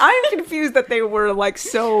fine. I'm confused that they were, like,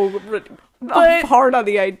 so hard on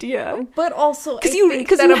the idea. But also, because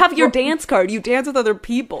you have your dance card, you dance with other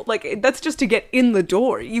people. Like, that's just to get in the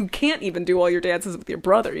door. You can't even do all your dances with your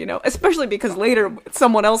brother, you know? Especially because later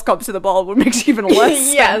someone else comes to the ball, which makes you even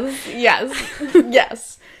less.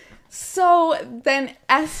 Yes. So then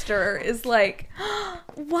Esther is like,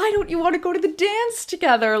 why don't you want to go to the dance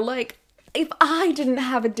together? Like, if I didn't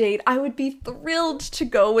have a date, I would be thrilled to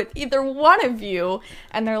go with either one of you.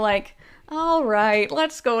 And they're like, all right,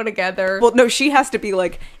 let's go together. Well, no, she has to be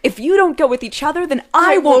like, if you don't go with each other, then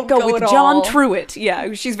I won't go with John Truitt. Yeah,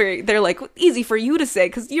 they're like, easy for you to say,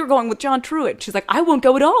 because you're going with John Truitt. She's like, I won't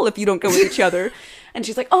go at all if you don't go with each other. And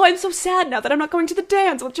she's like, oh, I'm so sad now that I'm not going to the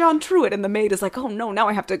dance with John Truitt. And the maid is like, oh no, now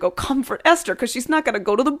I have to go comfort Esther because she's not going to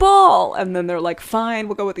go to the ball. And then they're like, fine,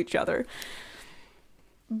 we'll go with each other.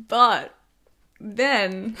 But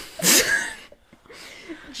then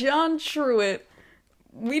John Truitt,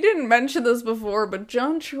 we didn't mention this before, but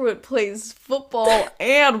John Truitt plays football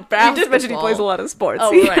and basketball. We did mention he plays a lot of sports.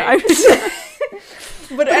 Oh, right.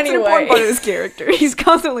 But anyway. It's an important part of his character. He's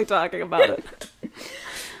constantly talking about it.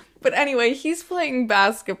 But anyway, he's playing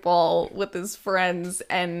basketball with his friends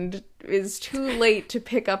and is too late to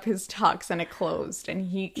pick up his tux, and it closed. And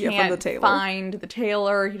he can't find the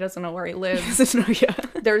tailor. He doesn't know where he lives.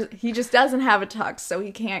 He just doesn't have a tux, so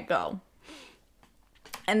he can't go.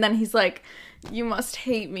 And then he's like, you must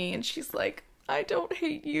hate me. And she's like, I don't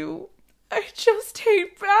hate you. I just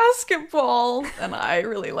hate basketball. And I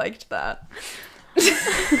really liked that.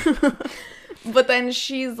 But then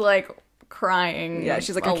she's like, crying. Yeah,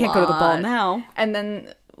 she's like, I I can't go to the ball now. And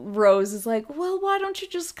then Rose is like, well, why don't you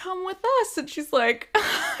just come with us? And she's like, I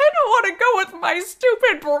don't want to go with my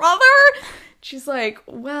stupid brother. She's like,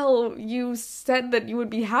 well, you said that you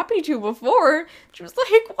would be happy to before. She was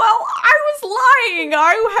like, well, I was lying.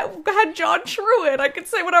 I had John Truitt. I could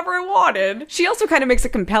say whatever I wanted. She also kind of makes a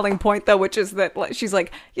compelling point, though, which is that like, she's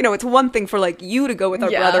like, you know, it's one thing for like you to go with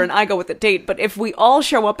our brother and I go with the date, but if we all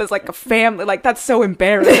show up as like a family, like that's so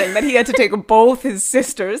embarrassing that he had to take both his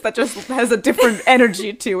sisters. That just has a different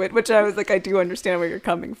energy to it, which I was like, I do understand where you're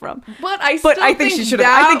coming from. But I think she should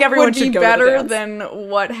have. I think everyone should be go better to the dance. than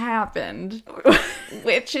what happened.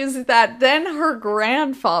 Which is that then her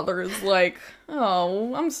grandfather is like,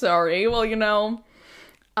 oh, I'm sorry. Well, you know,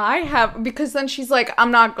 because then she's like,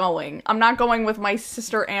 I'm not going. I'm not going with my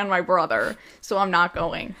sister and my brother, so I'm not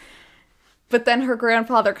going. But then her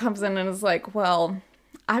grandfather comes in and is like, well,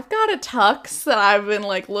 I've got a tux that I've been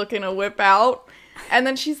like looking to whip out. And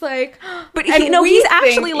then she's like, but he's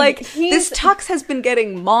actually like, this tux has been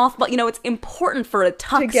getting mothballed. You know, it's important for a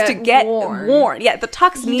tux to get worn. Yeah, the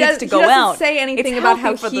tux needs to go out. He doesn't say anything about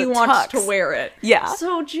how he wants to wear it. Yeah.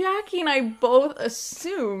 So Jackie and I both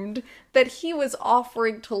assumed that he was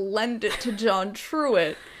offering to lend it to John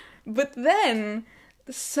Truitt. But then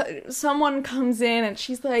someone comes in and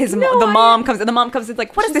she's like, the mom comes in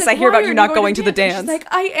like, what is this I hear about you not going to the dance? She's like,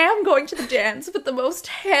 I am going to the dance with the most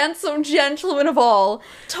handsome gentleman of all,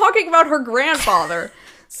 talking about her grandfather.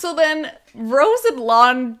 So then Rose and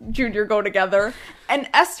Lon Jr. go together, and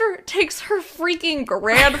Esther takes her freaking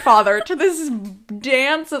grandfather to this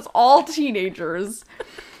dance as all teenagers,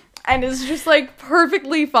 and is just like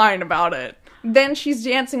perfectly fine about it. Then she's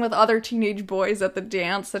dancing with other teenage boys at the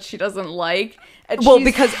dance that she doesn't like, and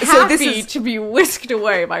she's happy to be whisked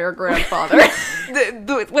away by her grandfather.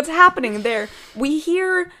 What's happening there? We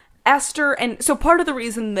hear Esther, and so part of the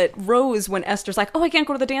reason that Rose, when Esther's like, oh, I can't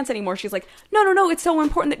go to the dance anymore, she's like, no, it's so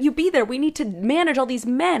important that you be there. We need to manage all these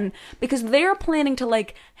men, because they're planning to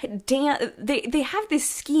like dance. They have this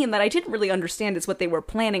scheme that I didn't really understand is what they were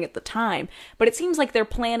planning at the time, but it seems like they're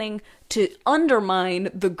planning to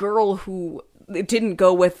undermine the girl who didn't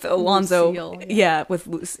go with Alonzo,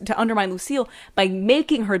 Lucille, to undermine Lucille by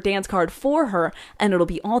making her dance card for her, and it'll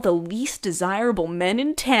be all the least desirable men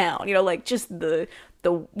in town, you know, like just the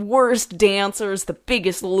worst dancers, the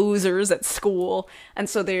biggest losers at school. And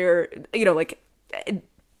so they're, you know, like,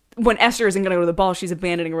 when Esther isn't going to go to the ball, she's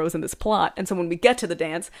abandoning Rose in this plot. And so when we get to the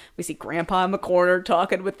dance, we see Grandpa in the corner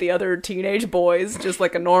talking with the other teenage boys, just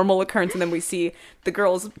like a normal occurrence. And then we see the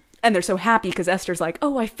girls, and they're so happy because Esther's like,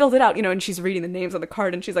 oh, I filled it out, you know, and she's reading the names on the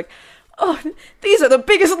card, and she's like, oh, these are the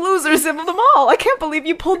biggest losers of them all. I can't believe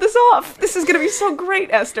you pulled this off. This is going to be so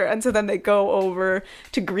great, Esther. And so then they go over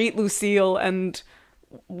to greet Lucille and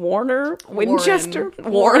Warren Sheffield.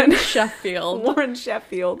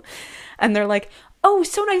 And they're like, oh,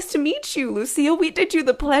 so nice to meet you, Lucille. We did you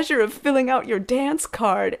the pleasure of filling out your dance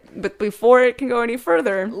card. But before it can go any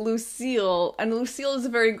further, Lucille is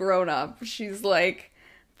very grown up. She's like,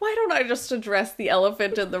 why don't I just address the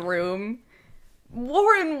elephant in the room?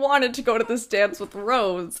 Warren wanted to go to this dance with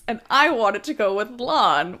Rose, and I wanted to go with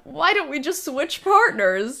Lon. Why don't we just switch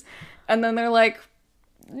partners? And then they're like,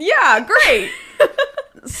 yeah, great.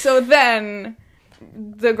 So then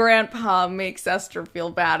the grandpa makes Esther feel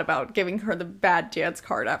bad about giving her the bad dance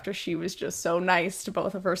card after she was just so nice to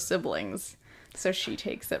both of her siblings. So she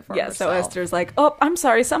takes it for herself. So Esther's like, oh, I'm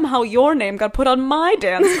sorry, somehow your name got put on my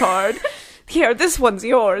dance card. Here, this one's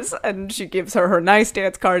yours. And she gives her nice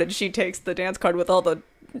dance card, and she takes the dance card with all the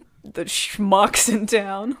schmucks in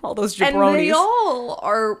town, all those jabronis. And they all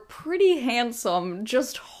are pretty handsome,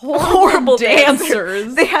 just horrible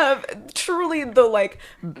dancers. They have truly the, like,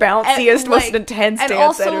 bounciest, most intense dance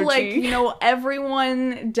also, energy. Like, you know,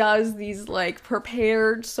 everyone does these, like,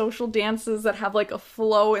 prepared social dances that have, like, a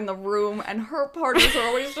flow in the room, and her partners are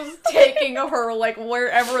always just taking her, like,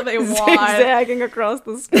 wherever they want. Zigzagging across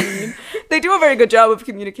the screen. They do a very good job of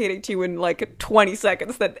communicating to you in, like, 20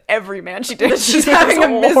 seconds that every man she dances she's having a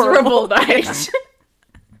miserable night.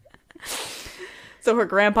 So her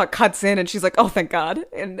grandpa cuts in, and she's like, oh, thank God.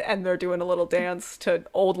 And they're doing a little dance to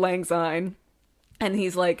Old Lang Syne. And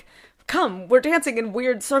he's like, come, we're dancing in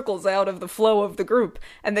weird circles out of the flow of the group.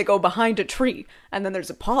 And they go behind a tree. And then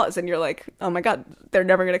there's a pause, and you're like, oh my God, they're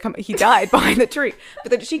never going to come. He died behind the tree.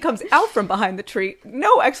 But then she comes out from behind the tree.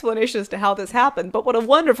 No explanation as to how this happened, but what a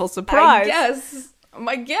wonderful surprise.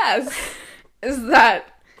 My guess is that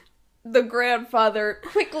the grandfather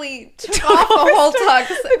quickly took off the whole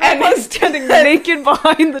tux and was standing naked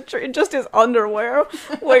behind the tree in just his underwear,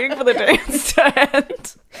 waiting for the dance to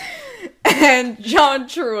end. And John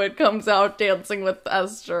Truitt comes out dancing with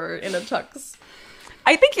Esther in a tux.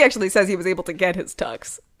 I think he actually says he was able to get his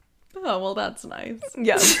tux. Oh, well, that's nice.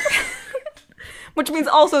 Yes. Which means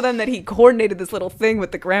also then that he coordinated this little thing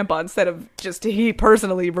with the grandpa instead of just he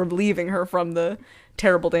personally relieving her from the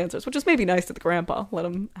terrible dancers, which is maybe nice to the grandpa. Let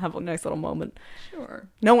him have a nice little moment. Sure.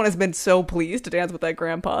 No one has been so pleased to dance with that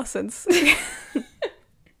grandpa since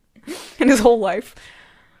in his whole life.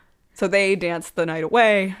 So they dance the night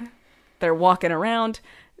away. They're walking around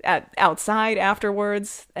outside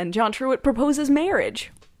afterwards, and John Truitt proposes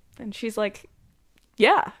marriage. And she's like,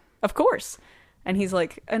 yeah, of course. And he's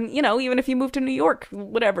like, and you know, even if you move to New York,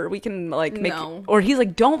 whatever, we can like make No. or he's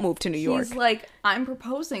like, don't move to New York. He's like, I'm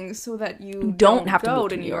proposing so that you Don't have to go move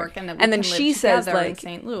to to New New York, York. and then And then live she says, together in like-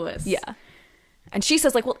 St. Louis. Yeah. And she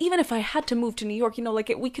says like, well, even if I had to move to New York, you know,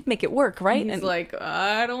 like we could make it work, right? He's And like,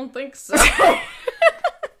 I don't think so.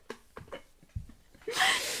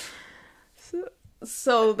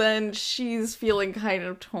 So then she's feeling kind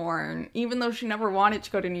of torn, even though she never wanted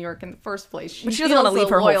to go to New York in the first place. But she doesn't want to feels leave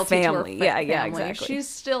a her whole loyalty to family. Yeah, yeah, family. exactly. She's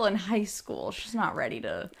still in high school. She's not ready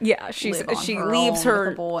to. yeah, live on she her leaves own her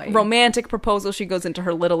with a boy. romantic proposal. She goes into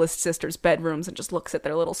her littlest sister's bedrooms and just looks at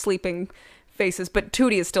their little sleeping faces. But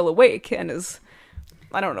Tootie is still awake and is,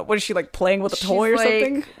 I don't know, what is she like playing with a toy or She's, like,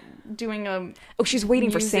 something? Doing a Oh, she's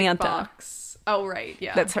waiting for music Santa. box. Oh, right,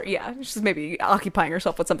 yeah. That's her. Yeah, she's maybe occupying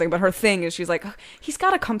herself with something. But her thing is, she's like, he's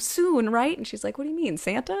got to come soon, right? And she's like, what do you mean,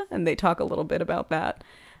 Santa? And they talk a little bit about that.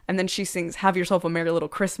 And then she sings "Have Yourself a Merry Little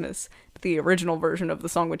Christmas," the original version of the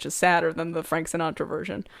song, which is sadder than the Frank Sinatra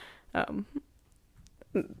version. And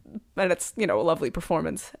it's, you know, a lovely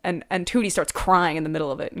performance. And Tootie starts crying in the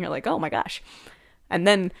middle of it, and you're like, oh my gosh. And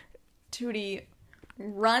then Tootie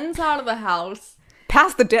runs out of the house.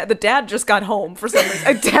 past the dad just got home for some reason.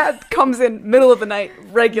 A dad comes in middle of the night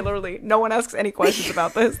regularly. No one asks any questions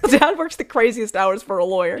about this. The dad works the craziest hours for a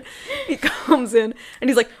lawyer. He comes in and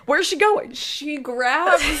he's like, where's she going? She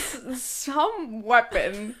grabs some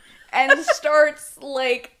weapon and starts,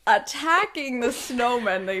 like, attacking the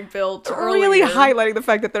snowmen they built earlier. Really highlighting the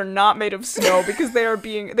fact that they're not made of snow because they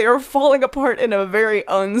are falling apart in a very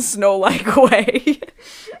unsnow-like way.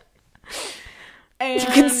 And You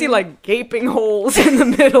can see, like, gaping holes in the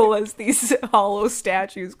middle as these hollow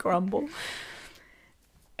statues crumble.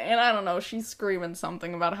 And I don't know, she's screaming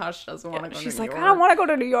something about how she doesn't want to go She's to New like, York. I don't want to go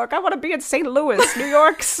to New York. I want to be in St. Louis. New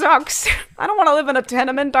York sucks. I don't want to live in a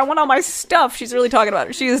tenement. I want all my stuff. She's really talking about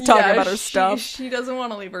it. She is talking about her stuff. She doesn't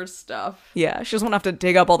want to leave her stuff. Yeah, she doesn't want to have to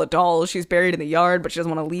dig up all the dolls. She's buried in the yard, but she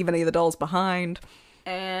doesn't want to leave any of the dolls behind.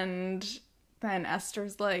 And then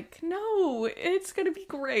Esther's like, no, it's going to be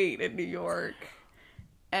great in New York.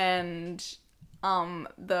 And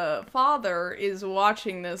the father is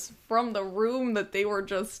watching this from the room that they were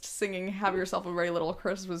just singing Have Yourself a Merry Little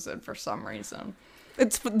Christmas in for some reason.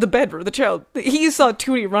 It's the bedroom, the child. He saw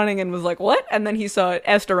Tootie running and was like, what? And then he saw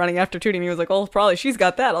Esther running after Tootie and he was like, well, probably she's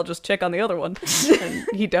got that. I'll just check on the other one. And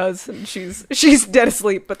he does, and she's dead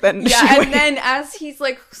asleep, but then Yeah, and then as he's,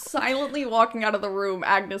 like, silently walking out of the room,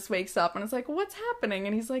 Agnes wakes up and is like, what's happening?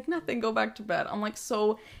 And he's like, nothing, go back to bed. I'm like,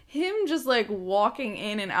 so him just, like, walking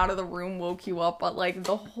in and out of the room woke you up, but, like,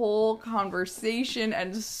 the whole conversation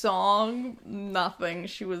and song, nothing.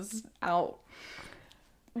 She was out.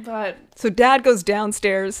 But So dad goes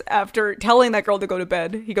downstairs after telling that girl to go to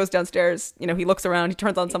bed. He goes downstairs, you know, he looks around, he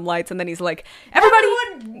turns on some lights, and then he's like,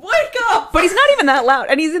 everybody wake up! But he's not even that loud,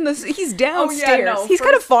 and he's downstairs. no, He's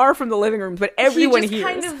kind of first- far from the living rooms, but everyone he just hears.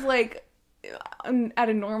 kind of, like, at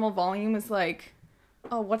a normal volume is like,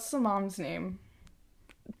 oh, what's the mom's name?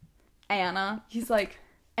 Anna. He's like,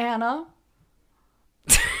 Anna,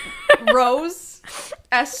 Rose,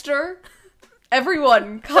 Esther,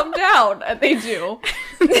 everyone, come down. And they do.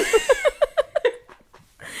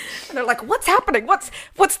 And they're like, what's happening?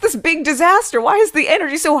 What's this big disaster? Why is the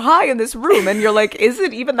energy so high in this room? And you're like, is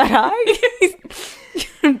it even that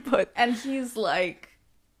high? But And he's like,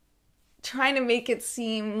 trying to make it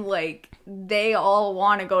seem like they all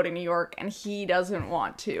want to go to New York and he doesn't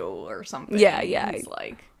want to or something. Yeah, yeah. He's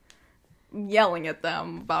like yelling at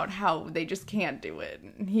them about how they just can't do it.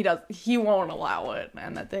 And he won't allow it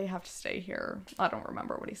and that they have to stay here. I don't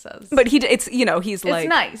remember what he says. But it's, you know, he's like, it's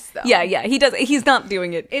nice though. Yeah, he does. He's not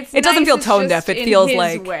doing it. It's it doesn't nice, feel it's tone just deaf. It in feels his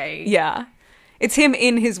like way. Yeah, it's him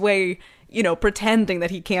in his way. You know, pretending that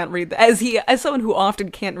he can't read as someone who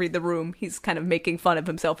often can't read the room. He's kind of making fun of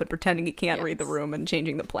himself and pretending he can't read the room and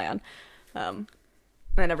changing the plan. And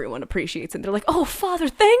everyone appreciates it. They're like, "Oh, Father,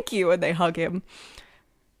 thank you," and they hug him.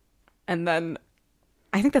 And then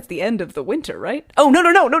I think that's the end of the winter, right? Oh,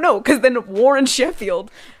 no, because then Warren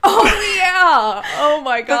Sheffield. Oh yeah. Oh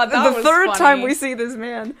my god. That the was third funny. time we see this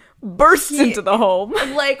man, bursts into the home.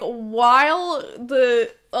 Like, while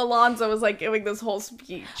Alonzo was, like, giving this whole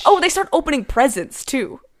speech. Oh, they start opening presents,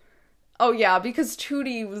 too. Oh, yeah, because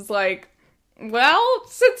Tootie was like, well,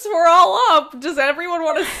 since we're all up, does everyone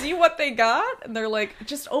want to see what they got? And they're like,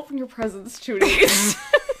 just open your presents, Tootie.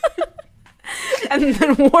 And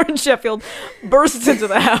then Warren Sheffield bursts into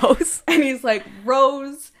the house. And he's like,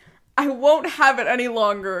 Rose, I won't have it any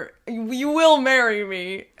longer. You will marry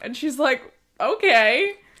me. And she's like,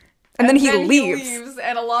 okay. And then he leaves.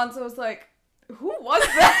 And Alonso's like, who was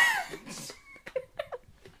that?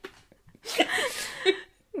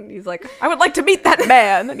 He's like, I would like to meet that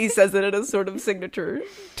man. And he says it in a sort of signature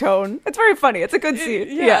tone. It's very funny. It's a good scene.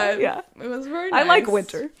 Yeah. It was very nice. I like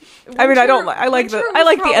winter. I mean, I don't like. I like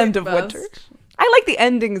the end of winter. I like the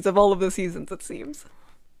endings of all of the seasons. It seems.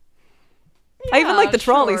 I even like the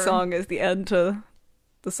trolley song as the end to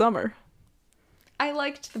the summer. I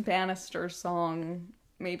liked the Bannister song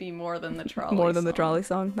maybe more than the trolley. The trolley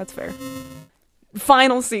song. That's fair.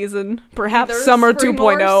 Final season, perhaps Either summer spring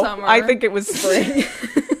 2.0. summer. I think it was spring.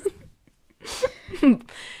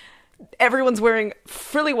 Everyone's wearing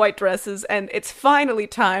frilly white dresses, and it's finally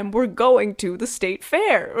time. We're going to the state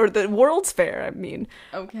fair, or the World's Fair, I mean.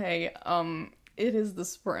 Okay, it is the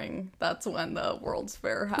spring. That's when the World's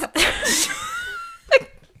Fair happens.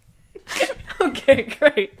 Okay,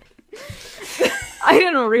 great. I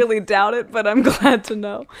didn't really doubt it, but I'm glad to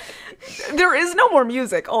know. There is no more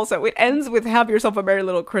music, also. It ends with Have Yourself a Merry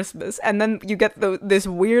Little Christmas, and then you get this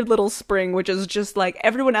weird little spring, which is just like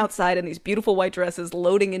everyone outside in these beautiful white dresses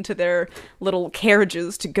loading into their little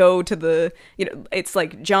carriages to go to the, it's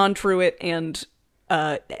like John Truitt and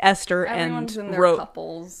Esther Everyone's and in their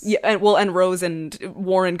couples. Yeah, and Rose and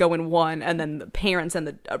Warren go in one, and then the parents and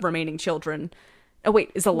the remaining children. Oh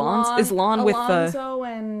wait, is Lon with Alonzo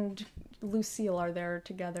and Lucille are there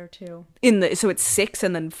together too. So it's 6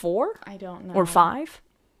 and then 4? I don't know. Or 5?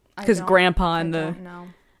 Because Grandpa and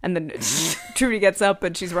then Trudy gets up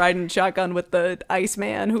and she's riding shotgun with the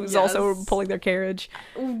Iceman, who's also pulling their carriage.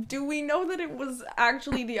 Do we know that it was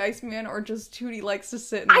actually the Iceman, or just Tootie likes to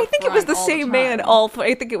sit in the I think it was the front same man.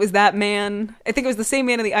 I think it was that man. I think it was the same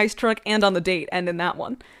man in the ice truck and on the date and in that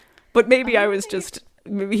one. But maybe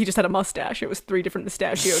maybe he just had a mustache. It was 3 different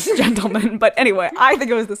mustachioed gentlemen. But anyway, I think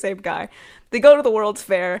it was the same guy. They go to the World's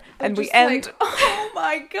Fair, and we end... Like, oh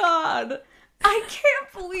my god! I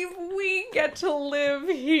can't believe we get to live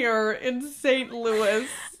here in St. Louis.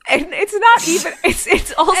 And it's not even...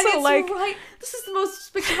 It's also and it's like... Right, this is the most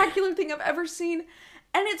spectacular thing I've ever seen.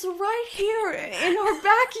 And it's right here in our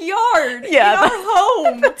backyard. Yeah, in our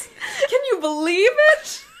home. Can you believe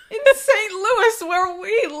it? In St. Louis, where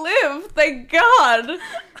we live, thank God.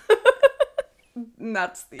 And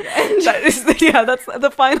that's the end. That's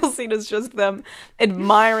the final scene is just them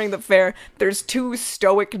admiring the fair. There's 2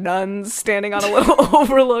 stoic nuns standing on a little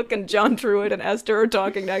overlook, and John Truitt and Esther are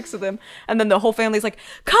talking next to them. And then the whole family's like,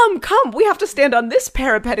 come, we have to stand on this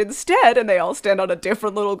parapet instead. And they all stand on a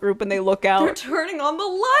different little group and they look out. They're turning on the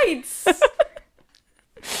lights.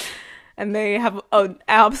 And they have an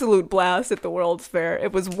absolute blast at the World's Fair.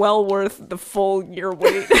 It was well worth the full year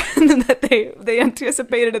wait that they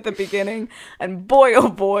anticipated at the beginning. And boy, oh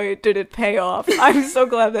boy, did it pay off. I'm so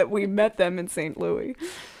glad that we met them in St. Louis.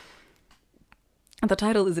 The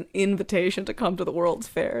title is an invitation to come to the World's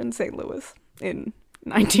Fair in St. Louis in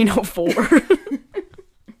 1904.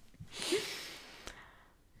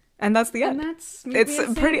 And that's the end. And that's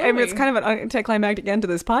it's pretty. I mean, it's kind of an anticlimactic end to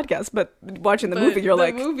this podcast. But watching the movie, you're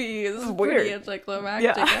like, the movie is weird. Pretty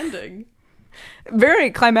anticlimactic ending.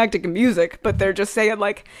 Very climactic in music, but they're just saying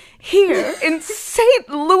like, here in St.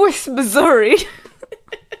 Louis, Missouri.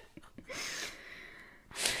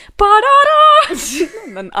 Ba-da-da!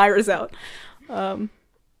 And then Ira's out. And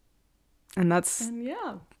that's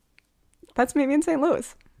maybe in St.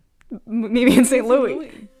 Louis. Maybe in St.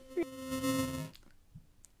 Louis.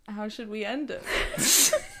 How should we end it?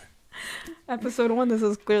 Episode 1, this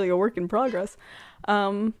is clearly a work in progress.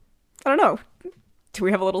 I don't know. Do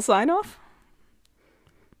we have a little sign off?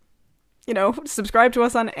 Subscribe to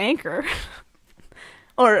us on Anchor.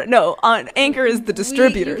 Or no, on Anchor is the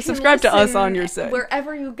distributor. Subscribe to us on your site.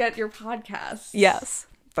 Wherever you get your podcasts. Yes,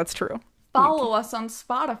 that's true. Follow us on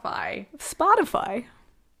Spotify. Spotify.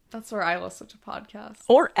 That's where I listen to podcasts.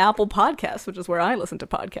 Or Apple Podcasts, which is where I listen to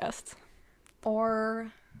podcasts.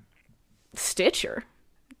 Or Stitcher.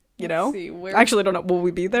 Let's see, Actually, I don't know. Will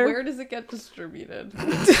we be there? Where does it get distributed?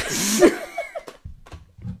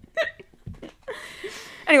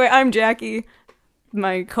 Anyway, I'm Jackie.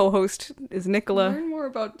 My co-host is Nicola. Learn more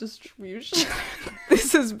about distribution. This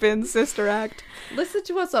This has been Sister Act. Listen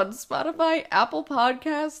to us on Spotify, Apple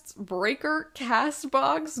Podcasts, Breaker,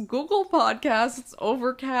 CastBox, Google Podcasts,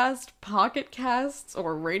 Overcast, Pocket Casts,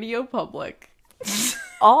 or Radio Public.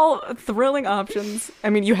 All thrilling options. I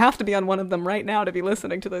mean, you have to be on one of them right now to be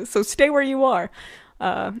listening to this, so stay where you are.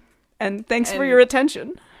 And thanks for your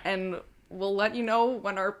attention. And we'll let you know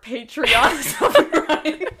when our Patreon is up and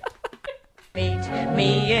running. Meet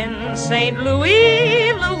me in St.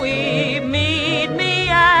 Louis, Louis. Meet me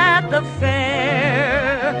at the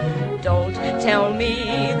fair. Don't tell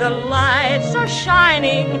me the lights are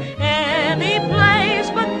shining any place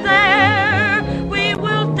but there. We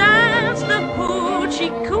will dance the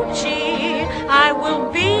hoochie coochie. I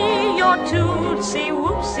will be your tootsie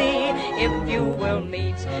woopsie if you will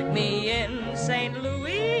meet me in St.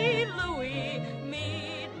 Louis.